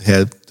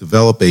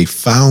developed a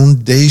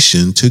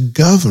foundation to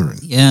govern.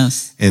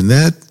 Yes. And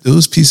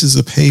those pieces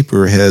of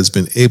paper has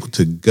been able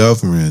to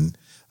govern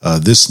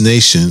this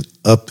nation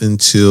up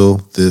until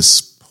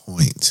this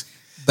point.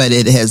 But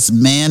it has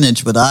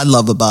managed, what I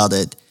love about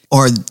it,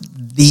 or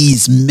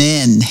these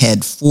men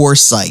had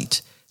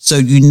foresight. So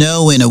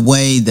in a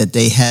way that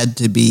they had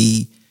to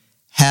be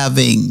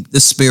having the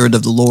Spirit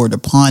of the Lord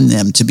upon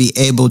them to be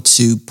able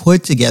to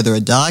put together a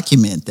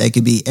document that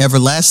could be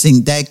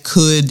everlasting, that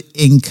could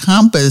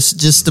encompass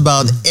just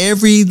about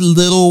every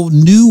little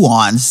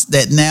nuance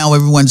that now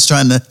everyone's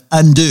trying to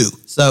undo.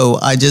 So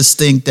I just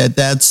think that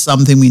that's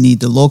something we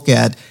need to look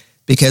at,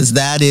 because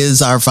that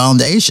is our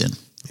foundation.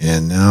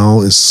 And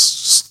now it's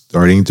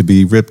starting to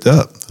be ripped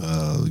up.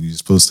 You're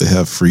supposed to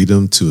have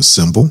freedom to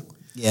assemble.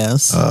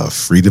 Yes.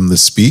 Freedom to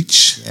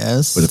speech.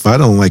 Yes. But if I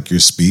don't like your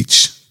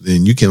speech,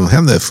 then you can't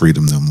have that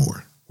freedom no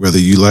more, whether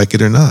you like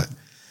it or not.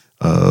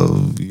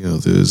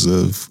 There's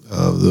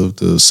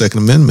the Second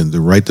Amendment,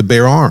 the right to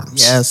bear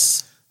arms.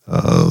 Yes.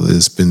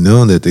 It's been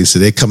known that they say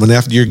they're coming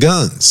after your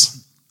guns.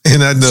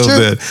 And I know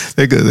that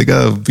they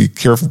got to be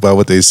careful about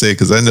what they say,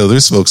 because I know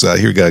there's folks out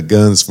here got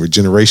guns for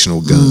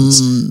generational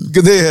guns.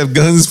 They have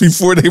guns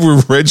before they were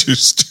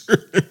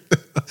registered.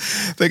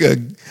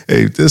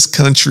 This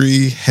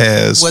country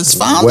was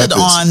founded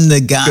on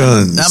the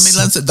guns. I mean,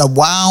 let's say the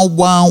Wild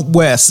Wild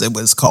West, it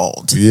was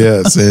called.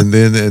 Yes, and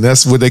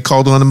that's what they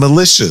called on a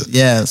militia.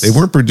 Yes. They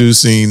weren't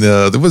producing,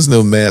 there was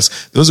no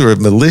mass. Those were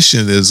militia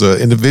as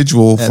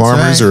individual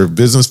farmers or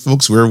business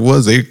folks, where it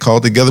was, they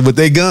called together with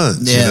their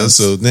guns. Yes.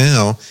 So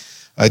now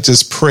I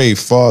just pray,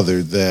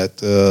 Father,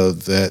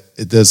 that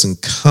it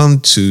doesn't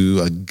come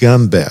to a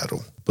gun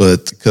battle,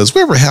 but because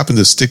whatever happened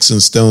to sticks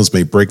and stones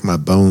may break my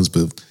bones,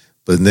 but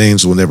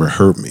names will never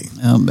hurt me.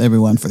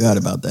 Everyone forgot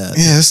about that.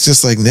 Yeah, it's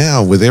just like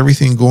now with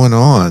everything going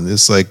on,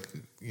 it's like,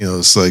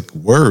 it's like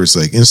words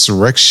like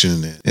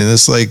insurrection. And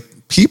it's like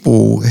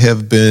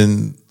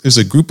there's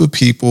a group of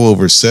people,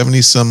 over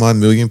 70 some odd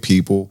million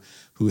people,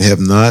 who have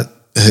not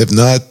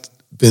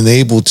been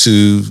able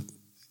to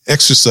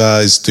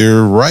exercise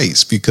their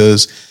rights,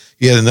 because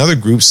you had another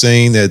group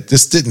saying that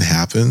this didn't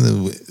happen.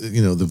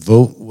 The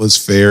vote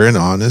was fair and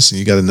honest. And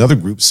you got another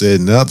group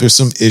said, no, there's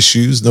some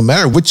issues. No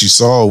matter what you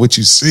saw or what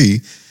you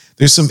see,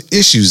 there's some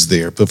issues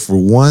there. But for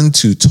one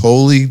to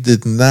totally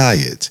deny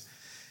it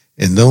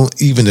and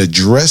don't even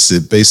address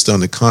it based on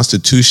the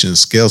Constitution and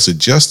scales of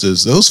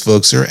justice, those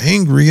folks are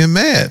angry and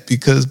mad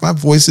because my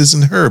voice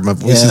isn't heard. My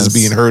voice isn't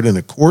being heard in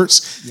the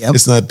courts. Yep.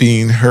 It's not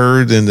being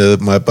heard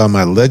by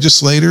my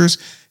legislators.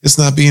 It's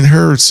not being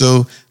heard.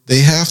 So they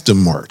have to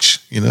march,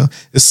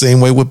 The same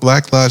way with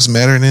Black Lives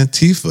Matter and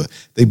Antifa.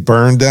 They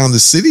burned down the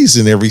cities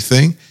and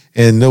everything,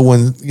 and no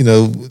one,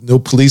 no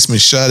policeman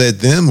shot at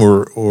them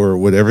or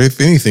whatever. If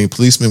anything,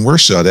 policemen were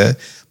shot at,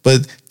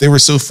 but they were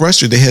so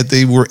frustrated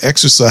they were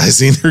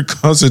exercising their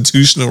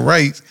constitutional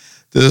right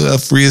to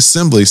free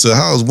assembly. So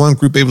how is one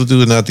group able to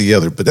do it, not the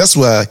other? But that's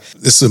why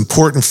it's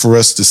important for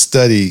us to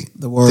study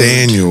the word.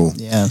 Daniel.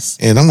 Yes.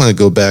 And I'm going to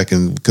go back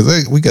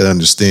because we got to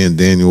understand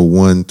Daniel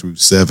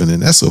 1-7,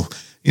 and that's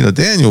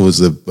Daniel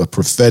was a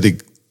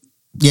prophetic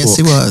Yes,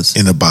 he was.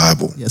 in the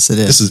Bible. Yes, it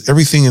is. This is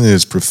everything in it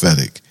is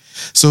prophetic.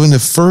 So in the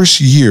first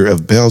year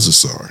of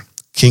Belshazzar,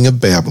 king of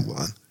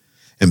Babylon,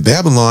 and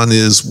Babylon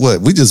is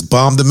what? We just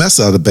bombed the mess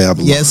out of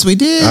Babylon. Yes, we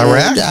did.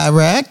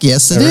 Iraq?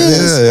 Yes, it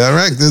is. Yeah,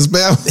 Iraq, this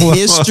Babylon.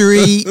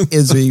 History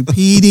is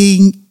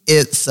repeating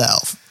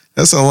itself.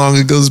 That's how long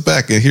it goes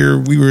back. And here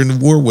we were in the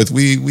war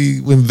we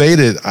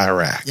invaded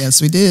Iraq.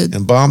 Yes, we did.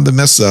 And bombed the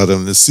mess out of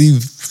them. To see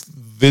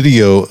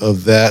video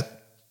of that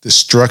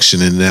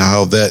destruction and now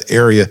how that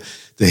area,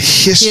 the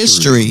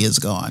history is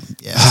gone.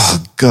 Yes.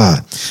 Oh,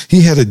 God.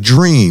 He had a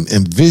dream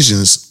and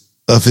visions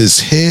of his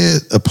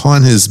head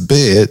upon his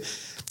bed,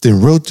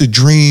 then wrote the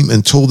dream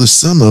and told the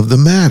sum of the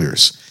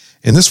matters.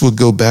 And this will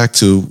go back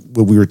to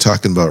what we were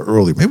talking about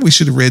earlier. Maybe we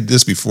should have read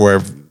this before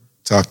I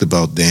talked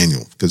about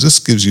Daniel, because this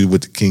gives you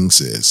what the king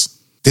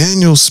says.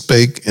 Daniel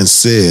spake and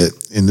said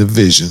in the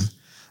vision,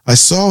 I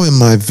saw in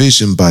my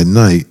vision by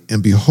night,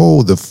 and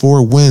behold, the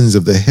four winds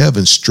of the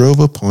heavens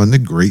strove upon the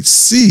great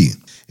sea,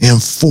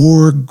 and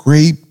four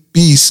great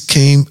beasts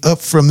came up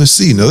from the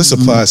sea. Now, this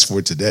applies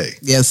for today.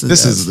 Yes,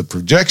 this is the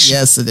projection.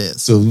 Yes, it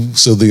is.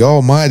 So the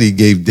Almighty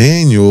gave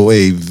Daniel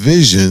a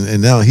vision,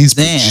 and now he's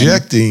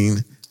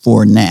projecting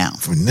for now.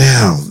 For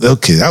now.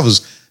 Okay,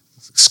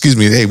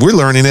 hey, we're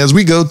learning as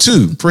we go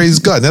too. Praise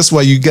God. That's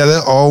why you got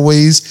to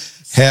always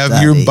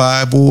have your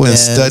Bible and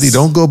study.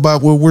 Don't go by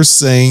what we're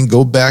saying.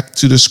 Go back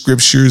to the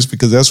scriptures,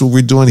 because that's what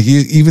we're doing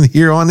here, even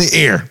here on the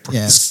air.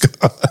 Praise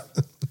God.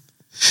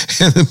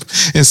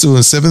 And so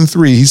in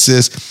 7:3, he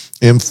says,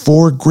 and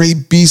four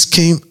great beasts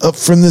came up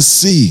from the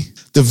sea,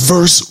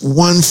 diverse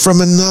one from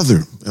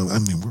another. I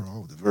mean, we're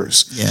all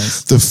diverse.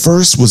 Yes. The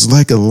first was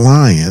like a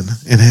lion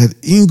and had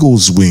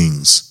eagle's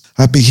wings.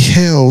 I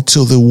beheld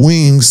till the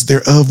wings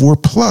thereof were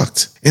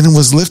plucked, and it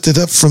was lifted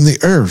up from the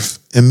earth,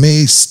 and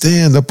made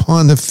stand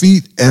upon the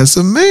feet as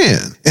a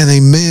man, and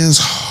a man's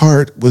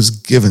heart was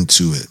given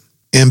to it.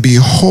 And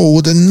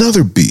behold,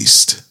 another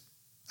beast,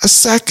 a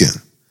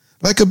second,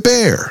 like a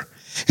bear,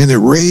 and it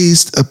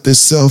raised up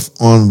itself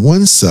on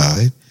one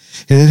side,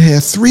 and it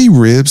had 3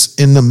 ribs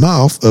in the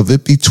mouth of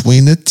it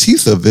between the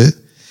teeth of it.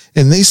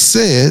 And they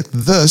said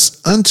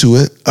thus unto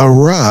it,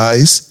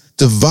 Arise,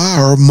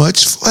 devour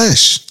much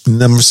flesh.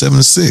 Number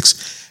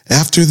 76.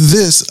 After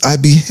this I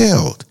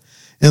beheld,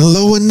 and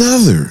lo,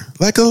 another,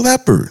 like a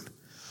leopard,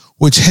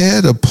 which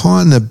had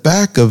upon the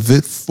back of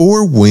it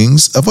 4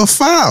 wings of a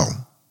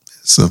fowl.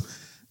 So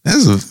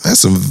that's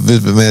some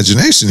vivid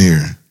imagination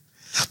here.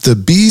 The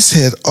beast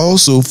had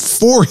also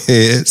 4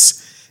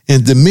 heads,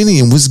 and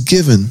dominion was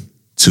given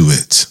to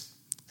it.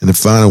 And the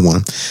final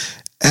one.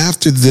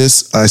 After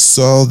this, I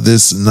saw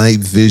this night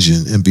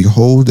vision, and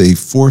behold, a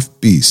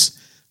 4th beast,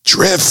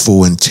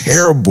 dreadful and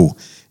terrible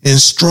and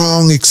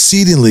strong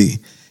exceedingly.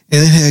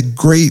 And it had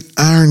great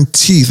iron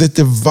teeth that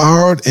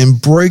devoured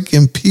and brake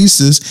in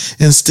pieces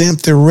and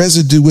stamped the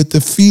residue with the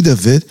feet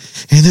of it.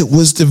 And it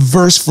was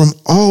diverse from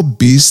all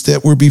beasts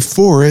that were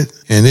before it.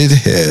 And it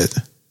had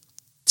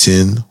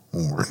 10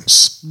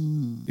 horns.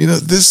 You know,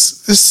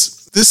 this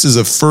is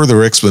a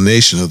further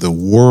explanation of the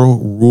world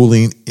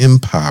ruling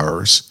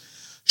empires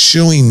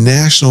showing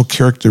national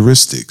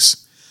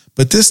characteristics,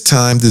 but this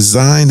time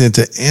designed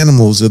into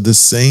animals of the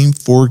same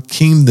 4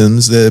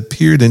 kingdoms that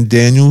appeared in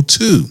Daniel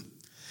 2.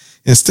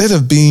 Instead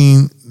of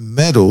being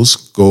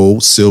metals,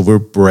 gold, silver,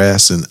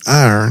 brass, and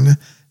iron,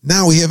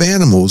 now we have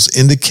animals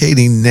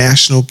indicating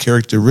national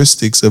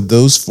characteristics of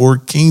those 4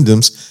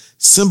 kingdoms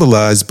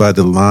symbolized by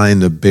the lion,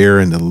 the bear,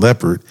 and the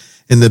leopard,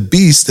 and the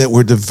beasts that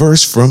were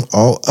diverse from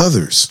all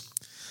others.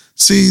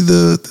 See,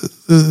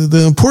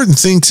 the important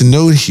thing to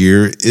note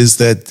here is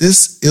that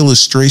this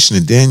illustration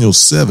in Daniel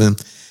 7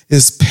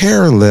 is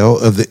parallel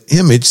of the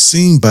image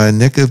seen by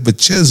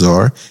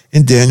Nebuchadnezzar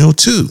in Daniel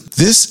 2.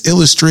 This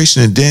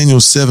illustration in Daniel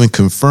 7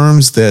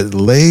 confirms that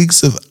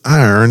legs of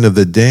iron of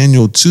the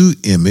Daniel 2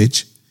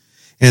 image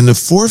and the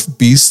 4th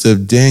beast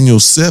of Daniel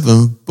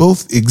 7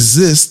 both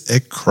exist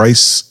at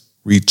Christ's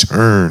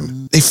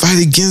return. They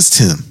fight against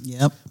him,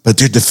 but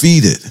they're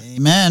defeated.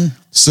 Amen.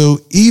 So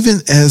even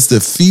as the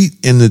feet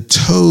and the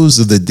toes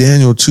of the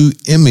Daniel 2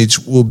 image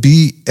will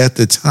be at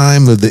the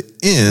time of the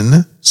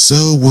end,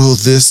 so will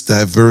this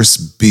diverse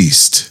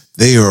beast.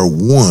 They are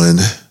one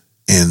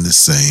and the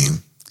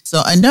same.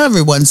 So I know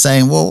everyone's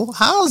saying, well,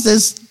 how does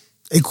this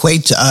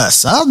equate to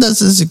us? How does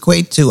this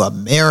equate to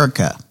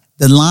America?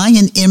 The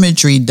lion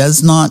imagery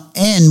does not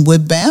end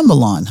with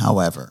Babylon,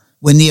 however.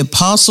 When the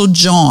Apostle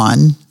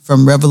John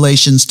from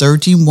Revelations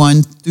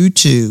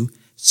 13:1-2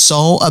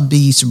 saw a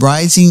beast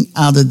rising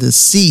out of the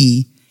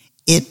sea,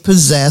 it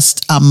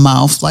possessed a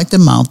mouth like the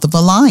mouth of a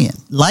lion.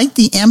 Like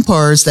the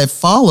empires that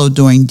followed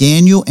during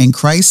Daniel and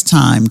Christ's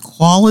time,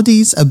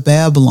 qualities of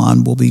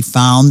Babylon will be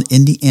found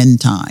in the end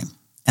time.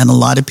 And a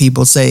lot of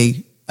people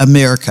say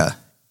America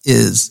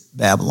is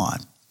Babylon.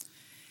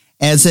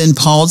 As in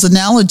Paul's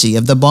analogy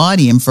of the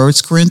body in 1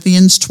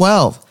 Corinthians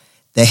 12,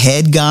 the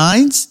head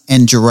guides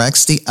and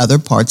directs the other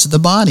parts of the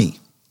body.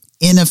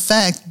 In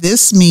effect,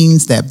 this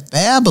means that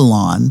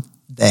Babylon,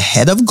 the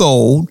head of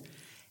gold,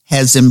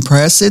 has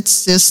impressed its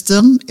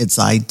system, its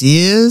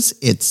ideas,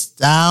 its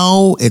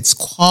style, its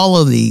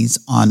qualities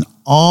on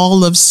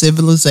all of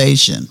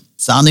civilization.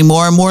 Sounding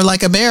more and more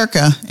like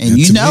America, and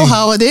you know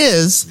how it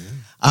is. Yeah.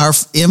 Our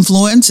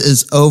influence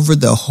is over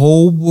the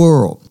whole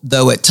world,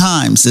 though at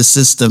times the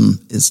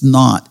system is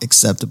not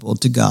acceptable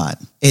to God.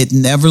 It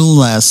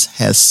nevertheless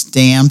has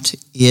stamped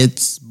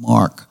its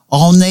mark.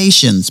 All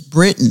nations,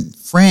 Britain,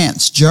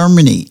 France,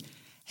 Germany,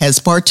 has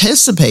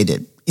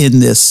participated in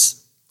this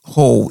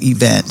whole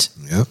event.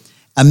 Yep.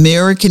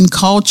 American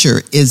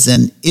culture is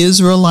an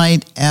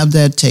Israelite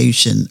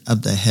adaptation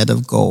of the head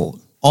of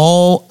gold.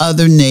 All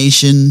other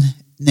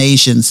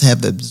nations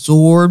have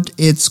absorbed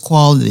its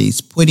qualities,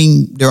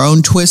 putting their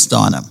own twist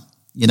on them,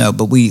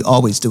 but we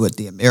always do it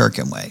the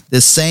American way.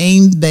 The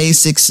same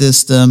basic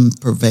system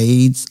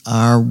pervades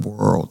our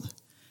world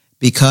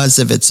because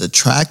of its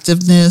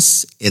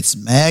attractiveness, its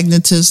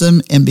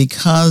magnetism, and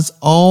because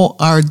all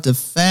our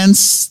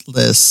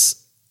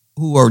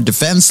who are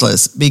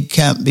defenseless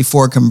become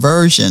before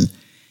conversion.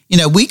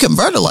 We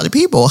convert a lot of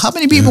people. How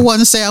many people want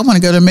to say, I want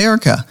to go to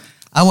America?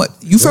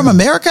 From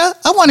America?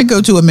 I want to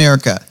go to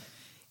America.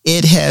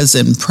 It has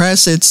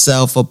impressed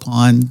itself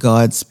upon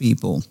God's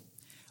people.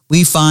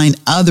 We find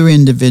other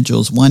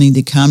individuals wanting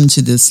to come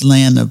to this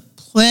land of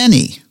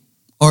plenty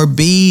or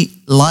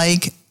be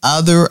like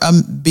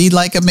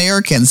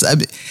Americans.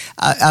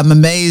 I'm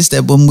amazed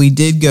that when we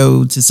did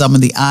go to some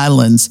of the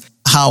islands,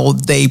 how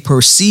they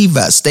perceive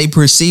us. They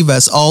perceive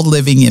us all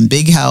living in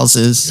big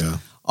houses,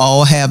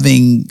 all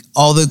having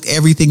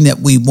everything that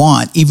we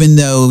want, even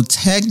though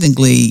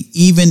technically,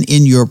 even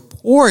in your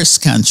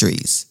poorest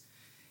countries,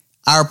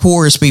 our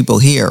poorest people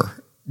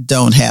here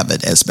don't have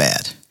it as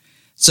bad.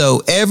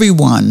 So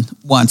everyone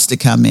wants to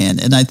come in.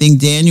 And I think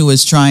Daniel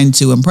is trying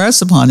to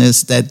impress upon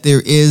us that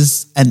there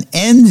is an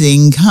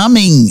ending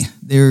coming.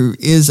 There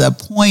is a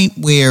point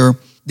where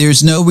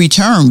there's no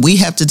return. We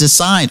have to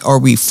decide, are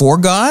we for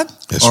God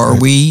or are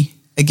we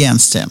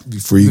against him?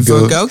 Before you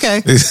go,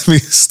 okay.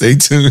 Stay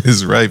tuned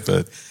is right.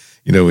 But,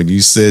 When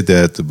you said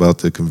that about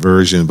the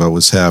conversion, about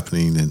what's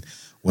happening, and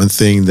one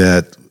thing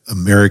that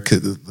America,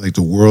 like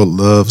the world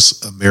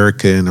loves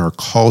America and our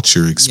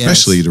culture,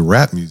 especially the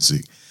rap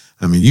music.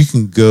 I mean, you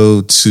can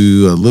go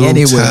to a little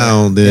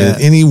town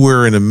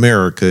anywhere in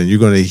America, and you're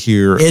going to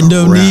hear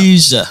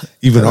Indonesia.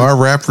 Even our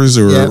rappers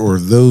or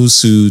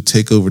those who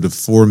take over the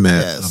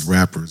format of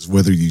rappers,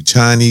 whether you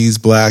Chinese,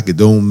 black, it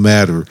don't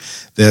matter.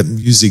 That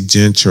music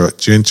genre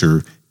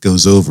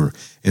goes over.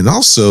 And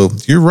also,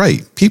 you're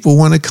right. People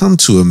want to come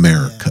to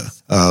America.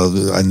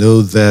 I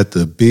know that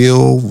the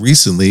bill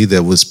recently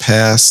that was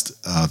passed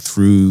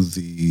through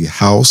the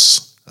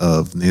House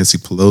of Nancy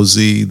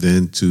Pelosi,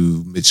 then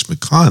to Mitch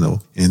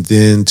McConnell, and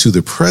then to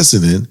the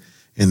president.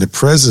 And the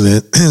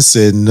president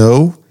said,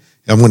 no,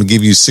 I'm going to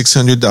give you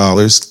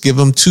 $600, give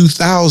them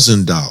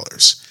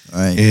 $2,000.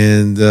 Right.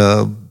 And,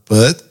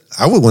 but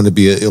I would want to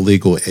be an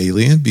illegal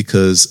alien,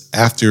 because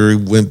after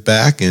it went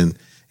back and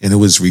it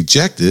was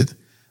rejected,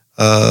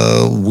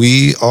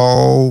 we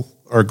all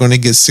are going to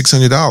get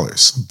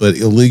 $600, but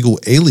illegal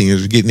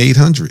aliens are getting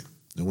 $800.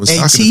 No one's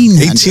talking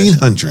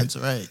 $1,800. That's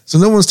right. So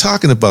no one's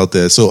talking about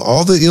that. So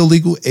all the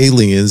illegal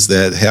aliens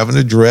that have an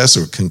address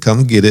or can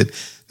come get it,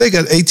 they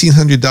got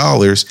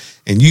 $1,800,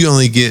 and you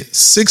only get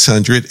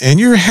 $600, and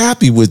you're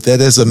happy with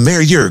that as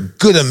you're a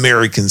good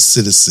American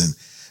citizen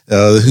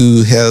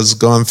who has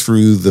gone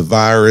through the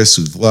virus,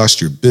 who's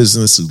lost your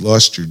business, who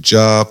lost your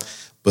job,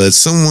 but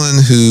someone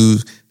who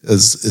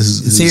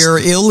is here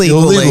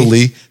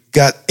illegally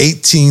got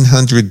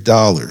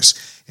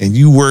 $1,800. And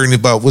you worrying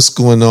about what's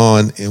going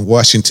on in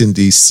Washington,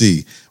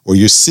 D.C., or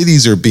your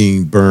cities are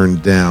being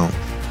burned down.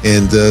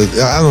 And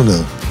I don't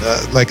know.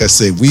 Like I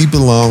say, we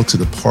belong to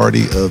the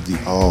party of the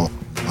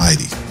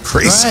Almighty.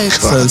 Praise God.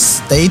 So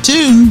stay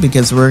tuned,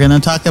 because we're going to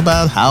talk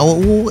about how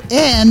it will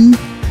end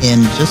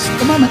in just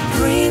a moment.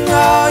 Bring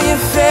all your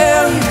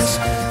failures,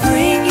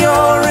 bring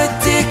your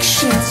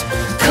addictions.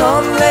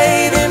 Come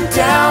lay them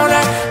down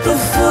at the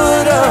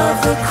foot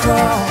of the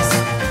cross.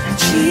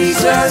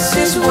 Jesus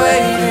is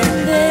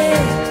waiting there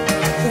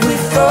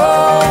with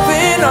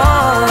open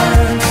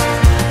arms.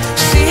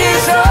 See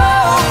his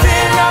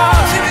open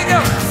arms. Here we go.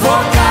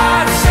 For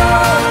God so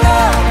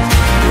loved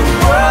the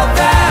world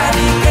that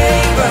he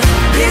gave us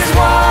his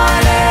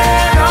one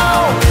and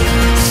only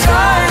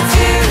Son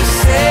to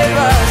save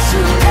us.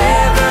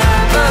 Whoever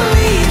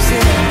believes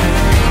in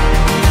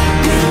him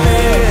will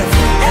live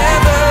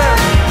forever.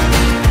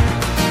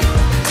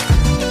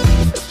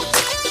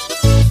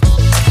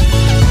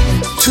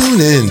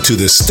 Tune in to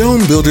the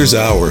Stone Builders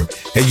Hour,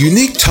 a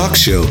unique talk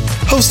show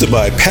hosted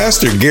by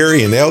Pastor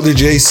Gary and Elder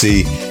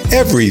JC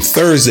every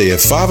Thursday at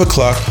 5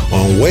 o'clock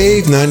on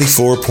Wave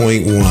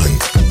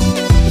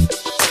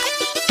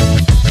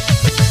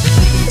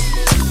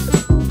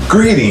 94.1.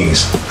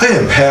 Greetings, I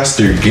am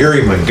Pastor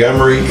Gary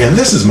Montgomery, and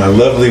this is my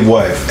lovely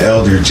wife,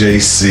 Elder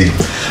JC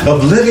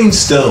of Living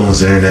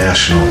Stones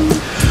International.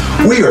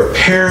 We are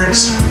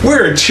parents,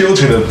 we're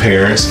children of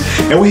parents,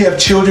 and we have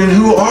children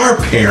who are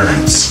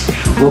parents.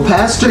 Well,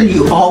 Pastor,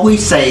 you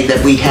always say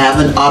that we have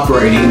an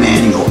operating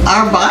manual,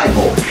 our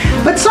Bible,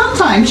 but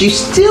sometimes you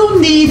still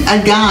need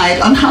a guide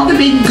on how to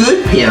be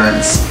good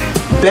parents,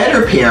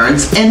 better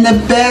parents, and the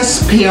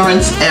best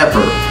parents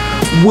ever.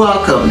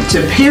 Welcome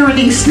to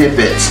Parenting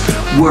Snippets,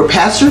 where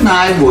Pastor and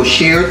I will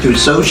share through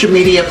social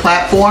media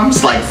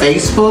platforms like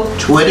Facebook,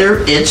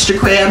 Twitter,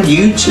 Instagram,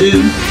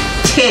 YouTube,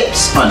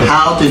 tips on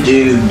how to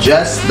do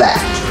just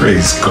that.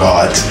 Praise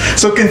God.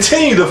 So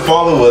continue to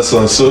follow us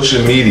on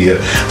social media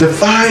to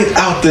find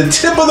out the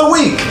tip of the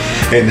week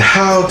and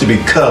how to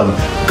become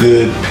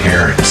good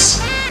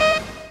parents.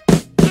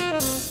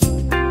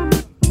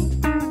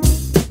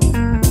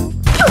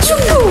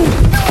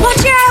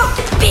 Watch out!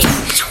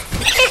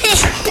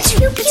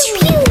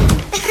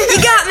 You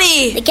got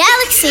me! The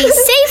galaxy is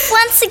safe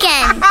once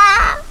again.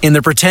 In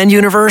the pretend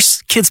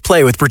universe, kids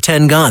play with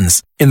pretend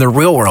guns. In the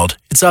real world,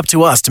 it's up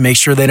to us to make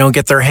sure they don't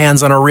get their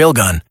hands on a real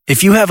gun.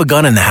 If you have a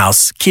gun in the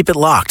house, keep it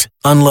locked,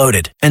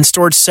 unloaded, and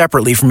stored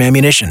separately from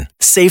ammunition.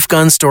 Safe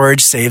gun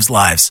storage saves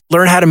lives.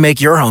 Learn how to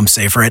make your home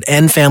safer at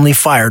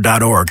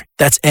endfamilyfire.org.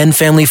 That's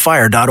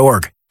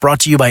endfamilyfire.org. Brought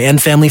to you by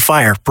End Family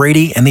Fire,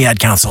 Brady, and the Ad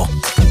Council.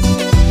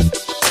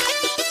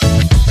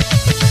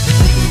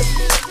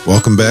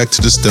 Welcome back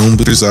to the Stone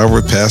Builders Hour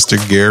with Pastor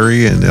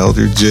Gary and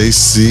Elder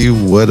JC.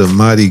 What a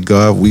mighty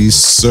God we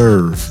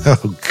serve.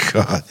 Oh,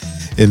 God.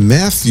 In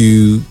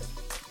Matthew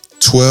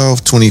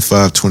 12,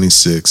 25,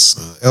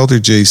 26, Elder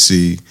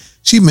JC,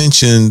 she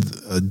mentioned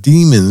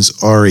demons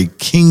are a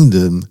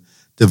kingdom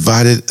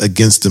divided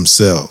against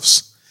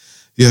themselves.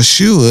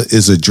 Yeshua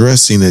is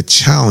addressing a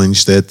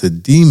challenge that the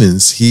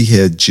demons he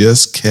had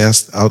just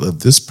cast out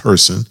of this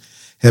person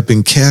had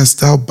been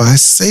cast out by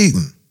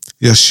Satan.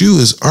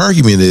 Yeshua's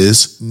argument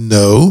is,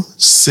 no,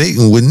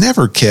 Satan would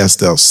never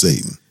cast out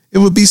Satan. It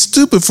would be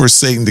stupid for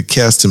Satan to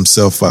cast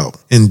himself out.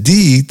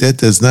 Indeed, that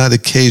does not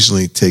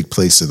occasionally take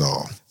place at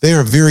all. They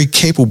are very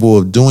capable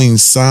of doing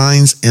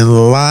signs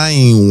and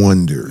lying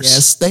wonders.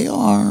 Yes, they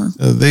are.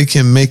 They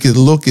can make it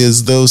look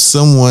as though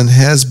someone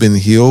has been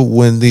healed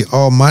when the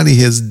Almighty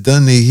has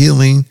done the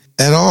healing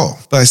at all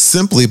by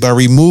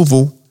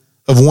removal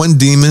of one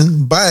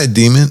demon by a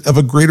demon of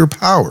a greater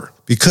power.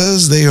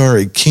 Because they are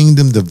a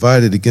kingdom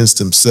divided against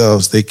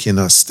themselves, they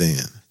cannot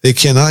stand. They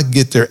cannot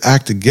get their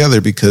act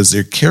together because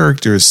their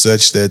character is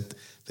such that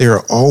they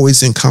are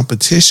always in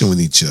competition with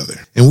each other.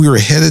 And we are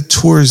headed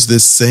towards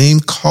this same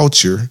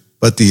culture,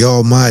 but the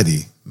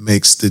Almighty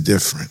makes the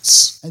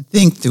difference. I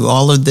think through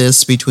all of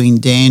this, between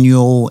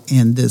Daniel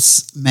and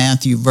this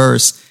Matthew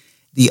verse,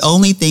 the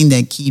only thing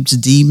that keeps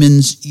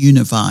demons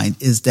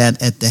unified is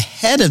that at the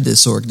head of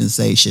this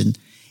organization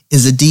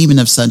is a demon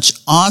of such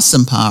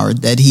awesome power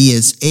that he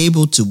is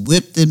able to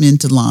whip them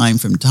into line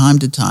from time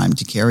to time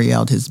to carry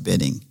out his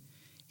bidding.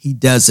 He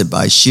does it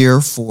by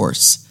sheer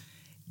force.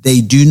 They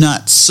do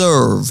not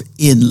serve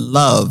in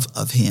love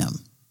of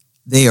him.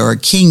 They are a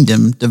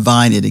kingdom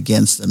divided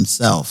against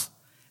themselves.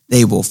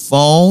 They will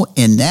fall,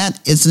 and that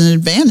is an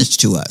advantage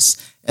to us.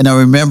 And I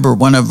remember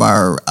one of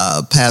our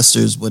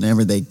pastors,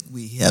 whenever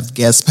we have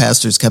guest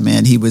pastors come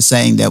in, he was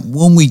saying that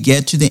when we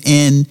get to the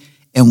end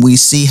and we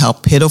see how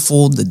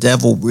pitiful the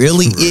devil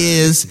really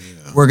is,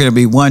 we're going to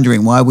be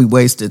wondering why we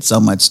wasted so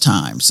much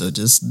time. So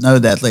just know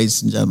that,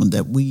 ladies and gentlemen,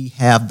 that we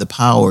have the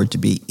power to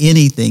be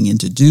anything and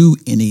to do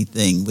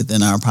anything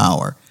within our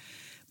power.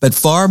 But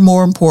far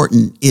more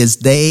important is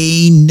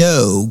they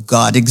know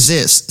God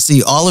exists.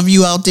 See, all of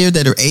you out there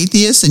that are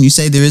atheists and you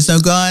say there is no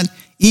God,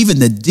 even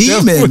the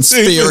demons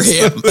fear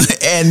him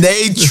and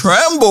they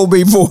tremble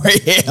before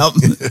him.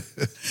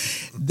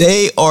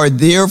 They are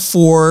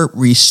therefore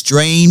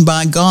restrained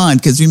by God.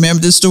 Because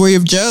remember the story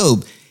of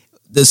Job.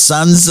 The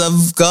sons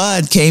of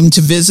God came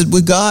to visit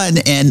with God,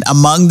 and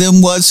among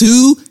them was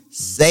who?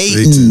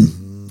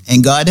 Satan.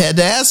 And God had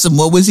to ask him,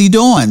 what was he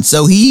doing?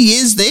 So he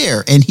is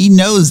there, and he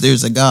knows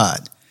there's a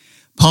God.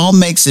 Paul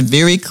makes it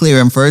very clear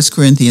in 1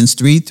 Corinthians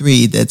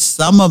 3:3 that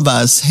some of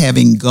us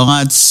having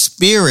God's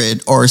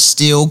spirit are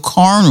still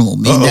carnal. I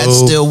mean, that's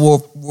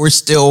still we're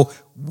still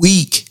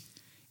weak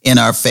in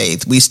our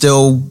faith. We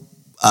still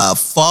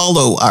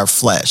follow our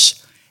flesh.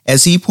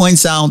 As he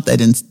points out that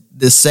in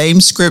the same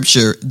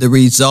scripture, the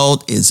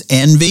result is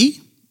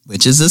envy,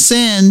 which is a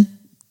sin,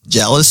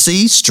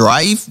 jealousy,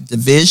 strife,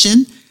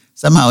 division.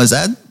 Somehow, is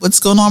that what's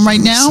going on right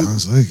now?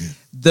 Sounds like it.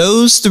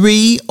 Those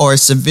three are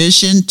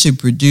sufficient to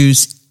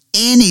produce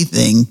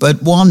anything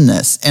but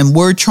oneness. And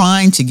we're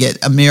trying to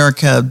get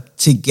America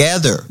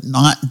together,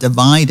 not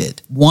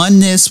divided.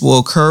 Oneness will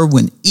occur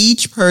when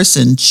each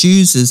person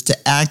chooses to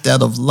act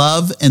out of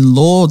love and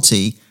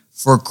loyalty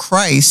for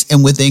Christ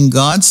and within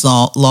God's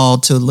law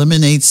to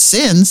eliminate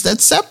sins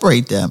that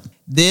separate them.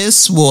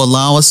 This will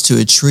allow us to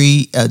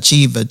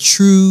achieve a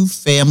true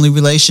family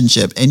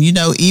relationship. And you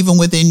know, even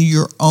within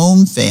your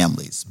own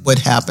families, what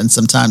happens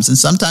sometimes. And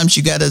sometimes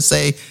you got to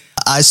say,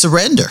 I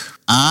surrender.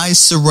 I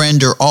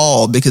surrender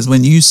all, because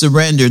when you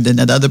surrender, then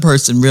that other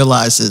person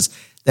realizes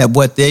that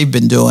what they've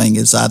been doing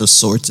is out of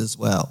sorts as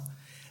well.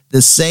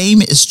 The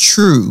same is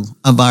true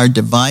of our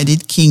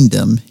divided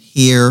kingdom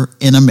here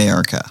in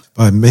America.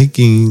 By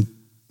making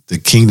the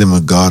kingdom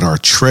of God our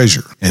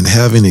treasure and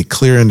having a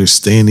clear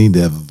understanding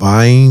that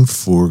vying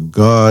for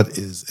God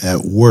is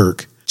at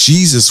work,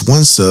 Jesus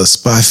wants us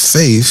by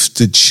faith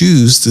to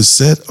choose to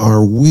set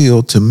our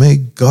will to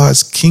make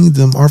God's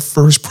kingdom our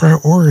first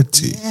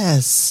priority.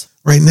 Yes.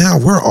 Right now,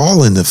 we're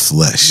all in the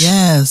flesh.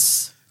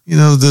 Yes. You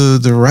know,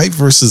 the right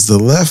versus the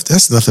left,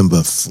 that's nothing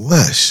but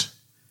flesh.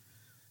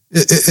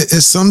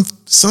 It's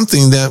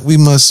something that we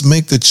must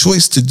make the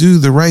choice to do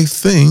the right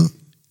thing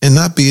and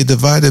not be a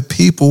divided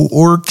people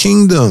or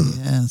kingdom.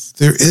 Yes.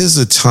 There is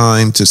a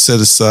time to set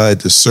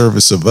aside the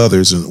service of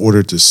others in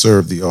order to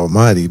serve the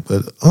Almighty,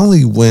 but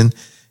only when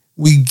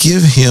we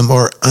give him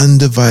our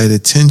undivided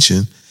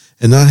attention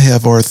and not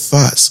have our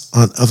thoughts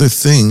on other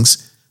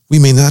things. We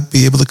may not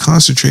be able to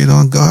concentrate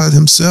on God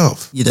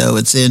himself. You know,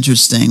 it's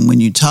interesting when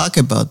you talk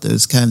about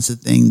those kinds of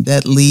things,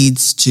 that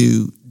leads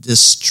to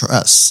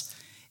distrust.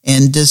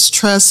 And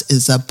distrust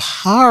is a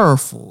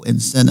powerful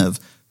incentive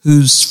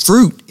whose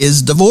fruit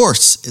is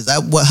divorce. Is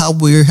that how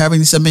we're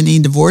having so many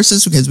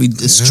divorces? Because we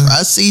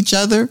distrust each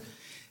other?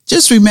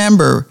 Just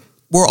remember,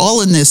 we're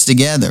all in this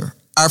together.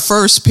 Our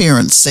first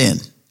parents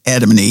sinned,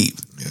 Adam and Eve.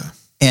 Yeah.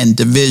 And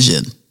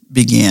division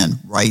began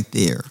right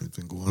there. It's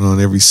been going on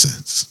ever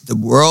since. The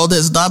world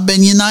has not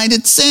been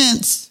united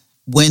since.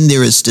 When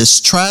there is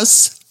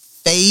distrust,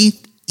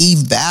 faith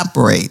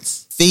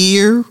evaporates.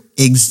 Fear,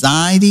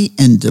 anxiety,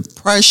 and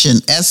depression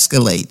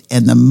escalate,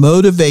 and the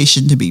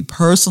motivation to be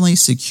personally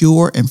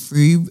secure and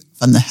free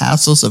from the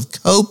hassles of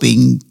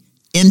coping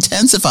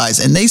intensifies.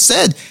 And they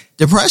said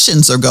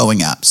depressions are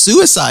going up,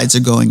 suicides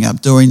are going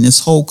up during this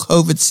whole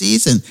COVID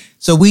season.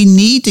 So we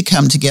need to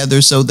come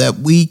together so that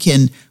we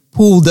can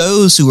pull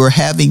those who are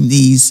having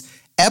these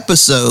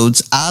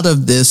episodes out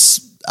of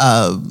this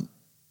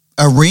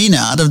arena,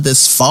 out of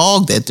this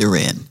fog that they're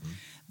in.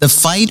 The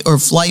fight or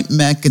flight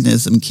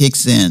mechanism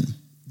kicks in.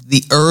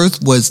 The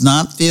earth was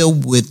not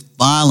filled with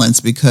violence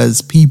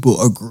because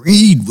people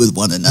agreed with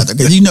one another.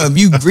 Because, you know, if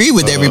you agree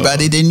with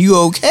everybody, then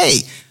you're okay.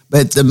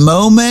 But the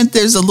moment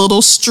there's a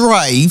little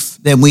strife,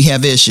 then we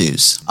have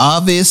issues.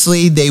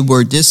 Obviously, they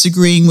were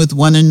disagreeing with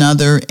one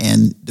another,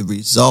 and the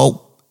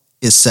result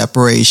is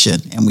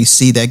separation. And we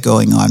see that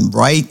going on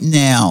right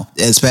now.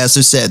 As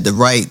Pastor said, the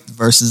right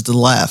versus the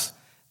left,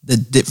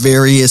 the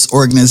various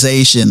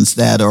organizations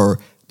that are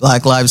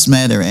Black Lives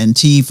Matter,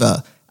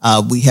 Antifa.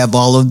 We have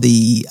all of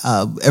the,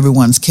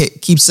 everyone's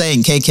keeps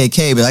saying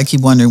KKK, but I keep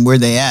wondering where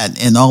they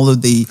at. And all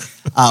of the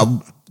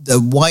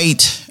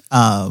white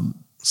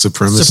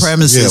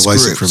supremacist white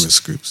groups.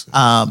 supremacist groups.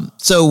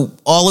 So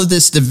all of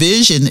this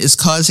division is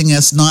causing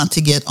us not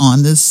to get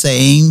on the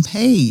same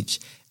page.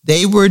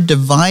 They were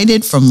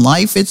divided from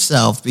life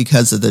itself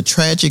because of the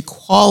tragic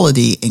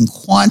quality and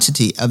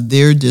quantity of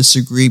their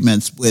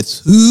disagreements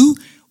with who?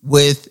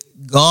 With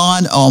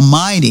God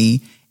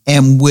Almighty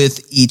and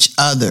with each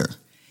other.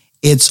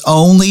 It's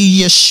only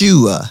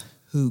Yeshua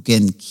who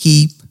can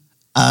keep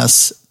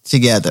us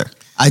together.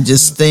 I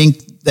just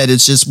think that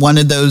it's just one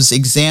of those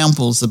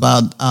examples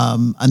about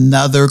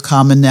another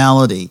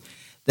commonality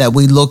that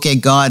we look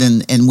at God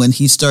and when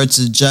he starts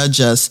to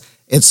judge us,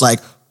 it's like,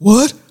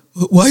 what?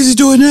 Why is he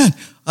doing that?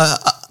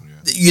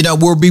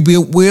 We're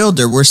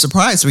bewildered. We're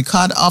surprised. We're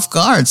caught off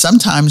guard,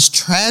 sometimes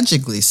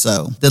tragically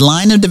so. The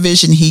line of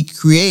division he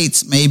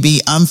creates may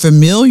be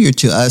unfamiliar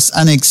to us,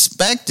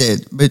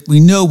 unexpected, but we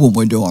know when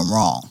we're doing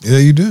wrong. Yeah,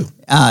 you do.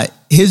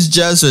 His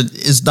judgment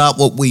is not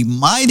what we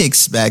might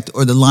expect,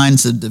 or the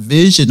lines of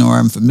division are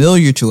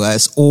unfamiliar to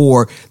us,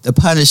 or the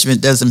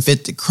punishment doesn't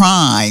fit the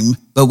crime,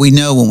 but we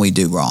know when we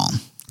do wrong.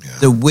 Yeah.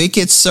 The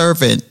wicked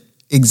servant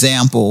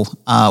example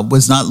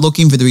was not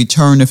looking for the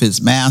return of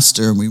his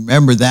master. And we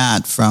remember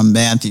that from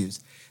Matthew.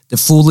 The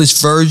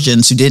foolish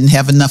virgins who didn't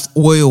have enough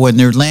oil in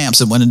their lamps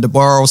and wanted to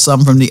borrow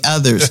some from the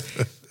others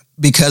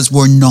because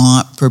we're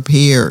not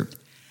prepared.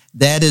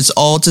 That is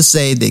all to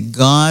say that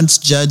God's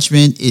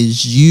judgment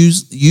is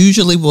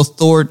usually will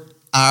thwart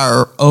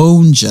our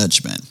own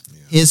judgment.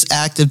 His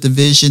act of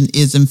division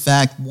is, in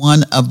fact,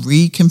 one of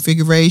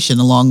reconfiguration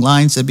along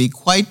lines that be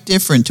quite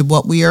different to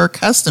what we are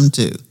accustomed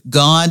to.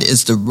 God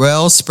is the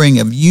wellspring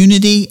of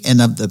unity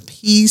and of the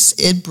peace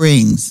it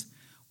brings,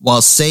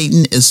 while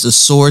Satan is the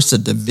source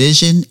of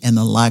division and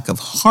the lack of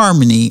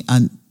harmony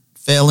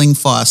unfailing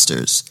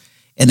fosters.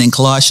 And in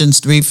Colossians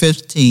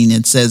 3:15,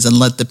 it says, "And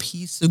let the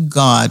peace of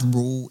God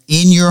rule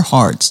in your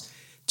hearts,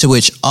 to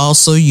which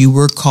also you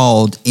were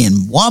called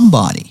in one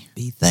body.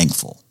 Be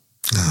thankful."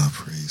 Oh,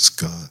 praise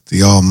God.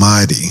 The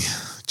Almighty,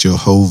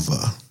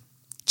 Jehovah,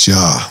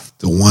 Jah,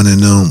 the one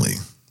and only,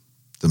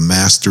 the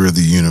master of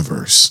the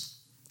universe,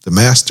 the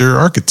master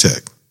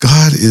architect.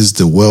 God is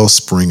the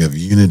wellspring of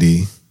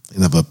unity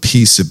and of a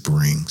peace it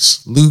brings.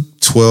 Luke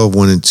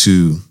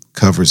 12:1-2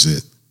 covers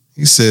it.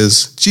 He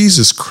says,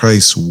 Jesus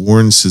Christ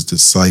warns his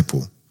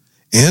disciple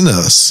and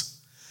us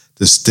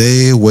to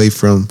stay away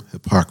from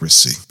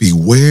hypocrisy.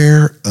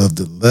 Beware of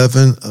the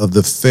leaven of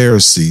the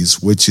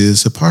Pharisees, which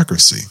is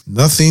hypocrisy.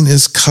 Nothing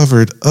is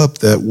covered up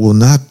that will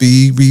not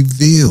be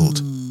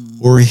revealed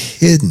or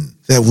hidden,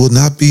 that will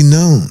not be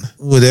known.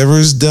 Whatever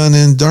is done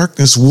in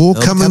darkness will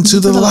come into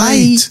the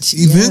light.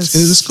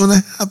 Eventually, it's going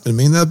to happen. It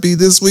may not be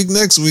this week,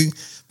 next week,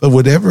 but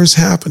whatever is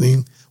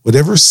happening,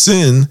 whatever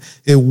sin,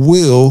 it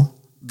will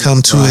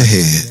come to a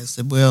head. Yes,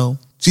 it will.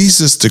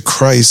 Jesus the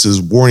Christ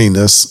is warning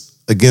us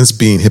against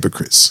being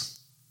hypocrites,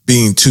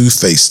 being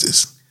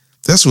two-faced.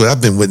 That's what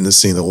I've been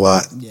witnessing a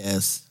lot.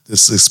 Yes.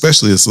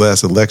 Especially this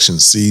last election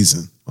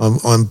season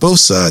on both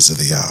sides of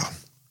the aisle.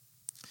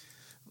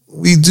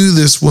 We do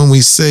this when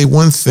we say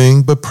one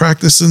thing but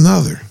practice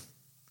another.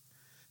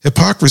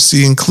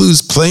 Hypocrisy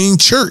includes playing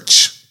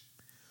church,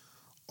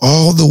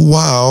 all the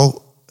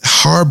while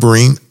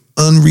harboring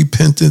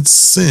unrepentant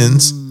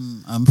sins,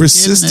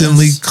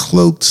 persistently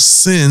cloaked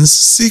sins,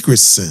 secret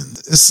sin.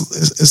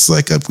 It's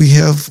like we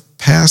have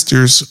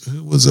pastors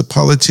who was a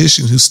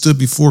politician who stood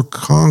before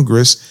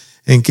Congress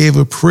and gave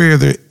a prayer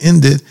that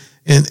ended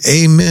in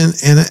amen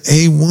and an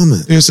a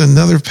woman. There's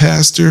another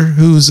pastor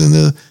who's in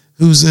the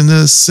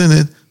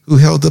Senate who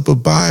held up a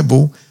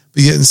Bible,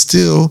 but yet and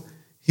still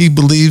he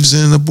believes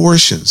in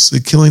abortions,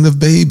 the killing of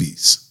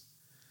babies.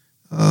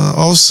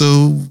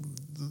 Also,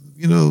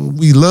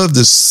 we love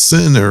the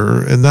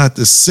sinner and not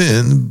the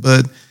sin,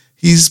 but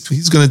he's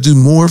going to do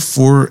more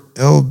for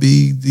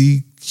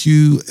LGBTQSYZ,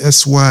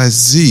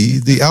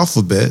 the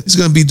alphabet. He's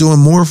going to be doing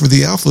more for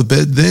the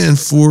alphabet than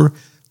for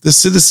the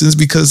citizens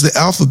because the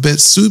alphabet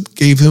soup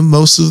gave him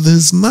most of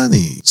his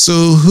money.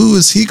 So who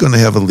is he going to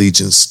have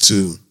allegiance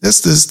to?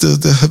 That's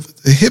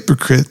the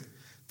hypocrite.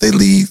 They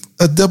lead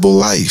a double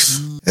life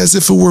as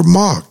if it were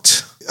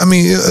mocked. I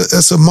mean,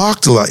 it's a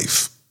mocked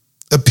life,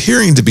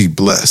 appearing to be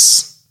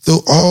blessed,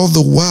 though all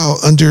the while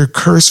under a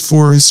curse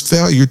for his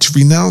failure to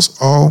renounce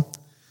all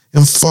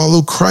and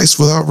follow Christ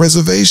without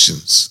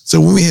reservations. So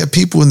when we have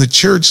people in the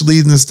church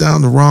leading us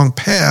down the wrong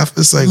path,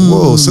 it's like,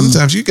 whoa,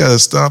 sometimes you got to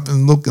stop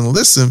and look and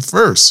listen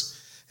first.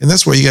 And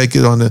that's why you got to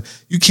get on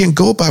you can't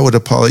go by what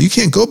you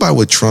can't go by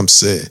what Trump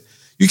said.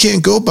 You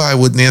can't go by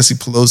what Nancy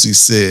Pelosi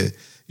said.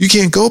 You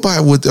can't go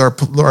by what our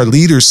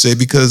leaders say,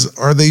 because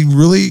are they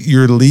really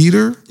your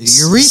leader? Do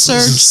your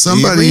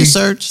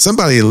research.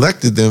 Somebody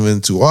elected them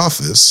into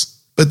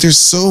office, but there's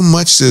so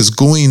much that's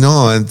going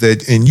on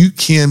and you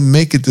can't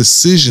make a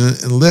decision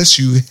unless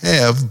you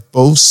have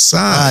both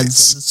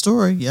sides of the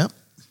story. Yep.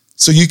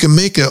 So you can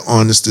make an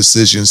honest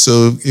decision.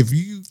 So if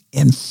you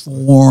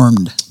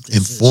informed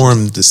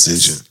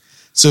decision.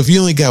 So if you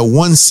only got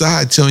one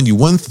side telling you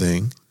one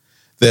thing,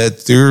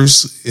 that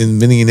there's in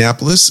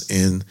Minneapolis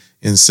and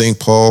in St.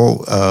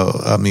 Paul,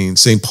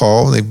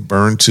 they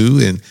burned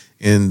too,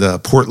 in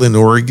Portland,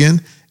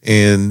 Oregon,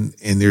 and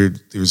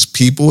there's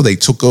people, they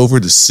took over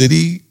the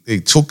city, they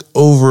took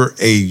over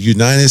a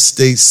United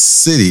States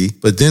city,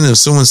 but then if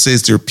someone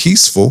says they're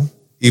peaceful,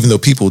 even though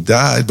people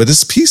died, but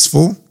it's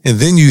peaceful, and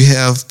then you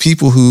have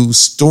people who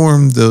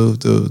stormed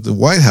the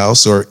White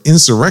House or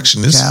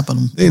insurrectionists.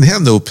 Capitol. They didn't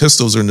have no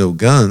pistols or no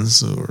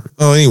guns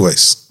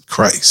anyways,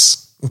 Christ.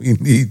 We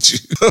need you.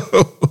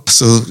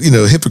 So,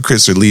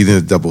 hypocrites are leading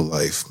a double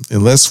life.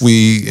 Unless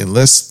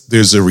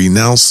there's a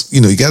renounce,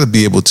 you got to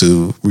be able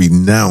to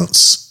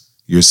renounce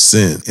your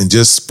sin and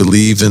just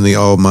believe in the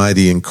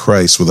Almighty in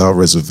Christ without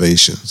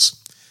reservations.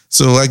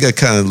 So I got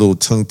kind of a little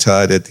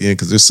tongue-tied at the end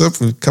because there's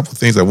a couple of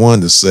things I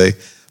wanted to say.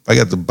 I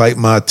got to bite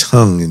my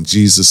tongue in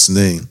Jesus'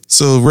 name.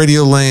 So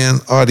Radio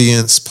Land,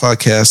 audience,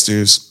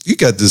 podcasters, you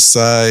got to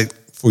decide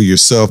for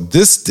yourself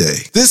this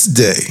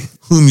day,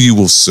 whom you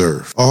will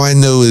serve. All I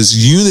know is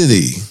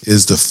unity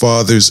is the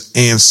Father's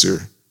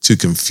answer to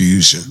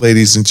confusion.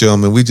 Ladies and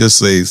gentlemen, we just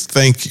say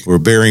thank you for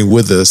bearing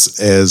with us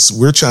as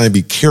we're trying to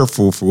be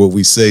careful for what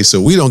we say so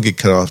we don't get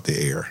cut off the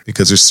air,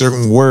 because there's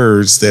certain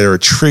words that are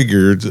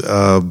triggered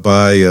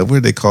by, what do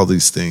they call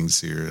these things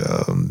here?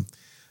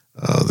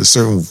 There's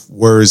certain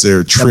words that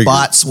are triggered.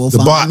 The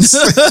bots.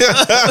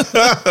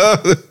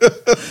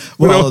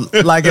 Well,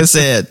 like I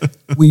said,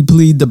 we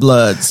plead the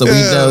blood, so we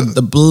know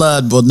the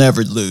blood will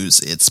never lose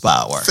its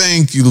power.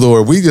 Thank you,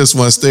 Lord. We just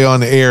want to stay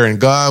on the air, and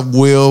God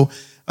will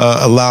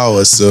allow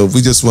us. So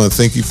we just want to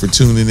thank you for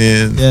tuning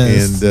in.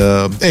 Yes.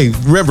 And hey,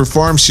 remember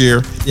Farm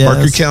Share. Yes. Mark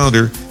your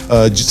calendar.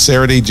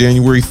 Saturday,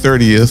 January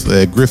 30th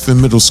at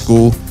Griffin Middle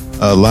School.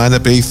 Line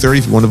up 8:30.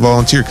 If you want to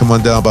volunteer, come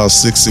on down about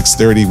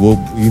 6:30.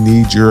 We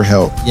need your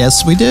help.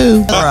 Yes, we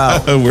do.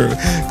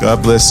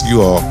 God bless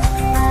you all.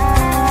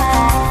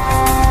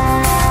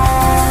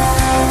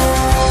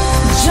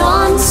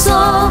 John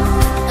saw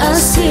a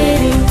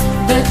city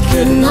that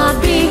could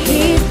not be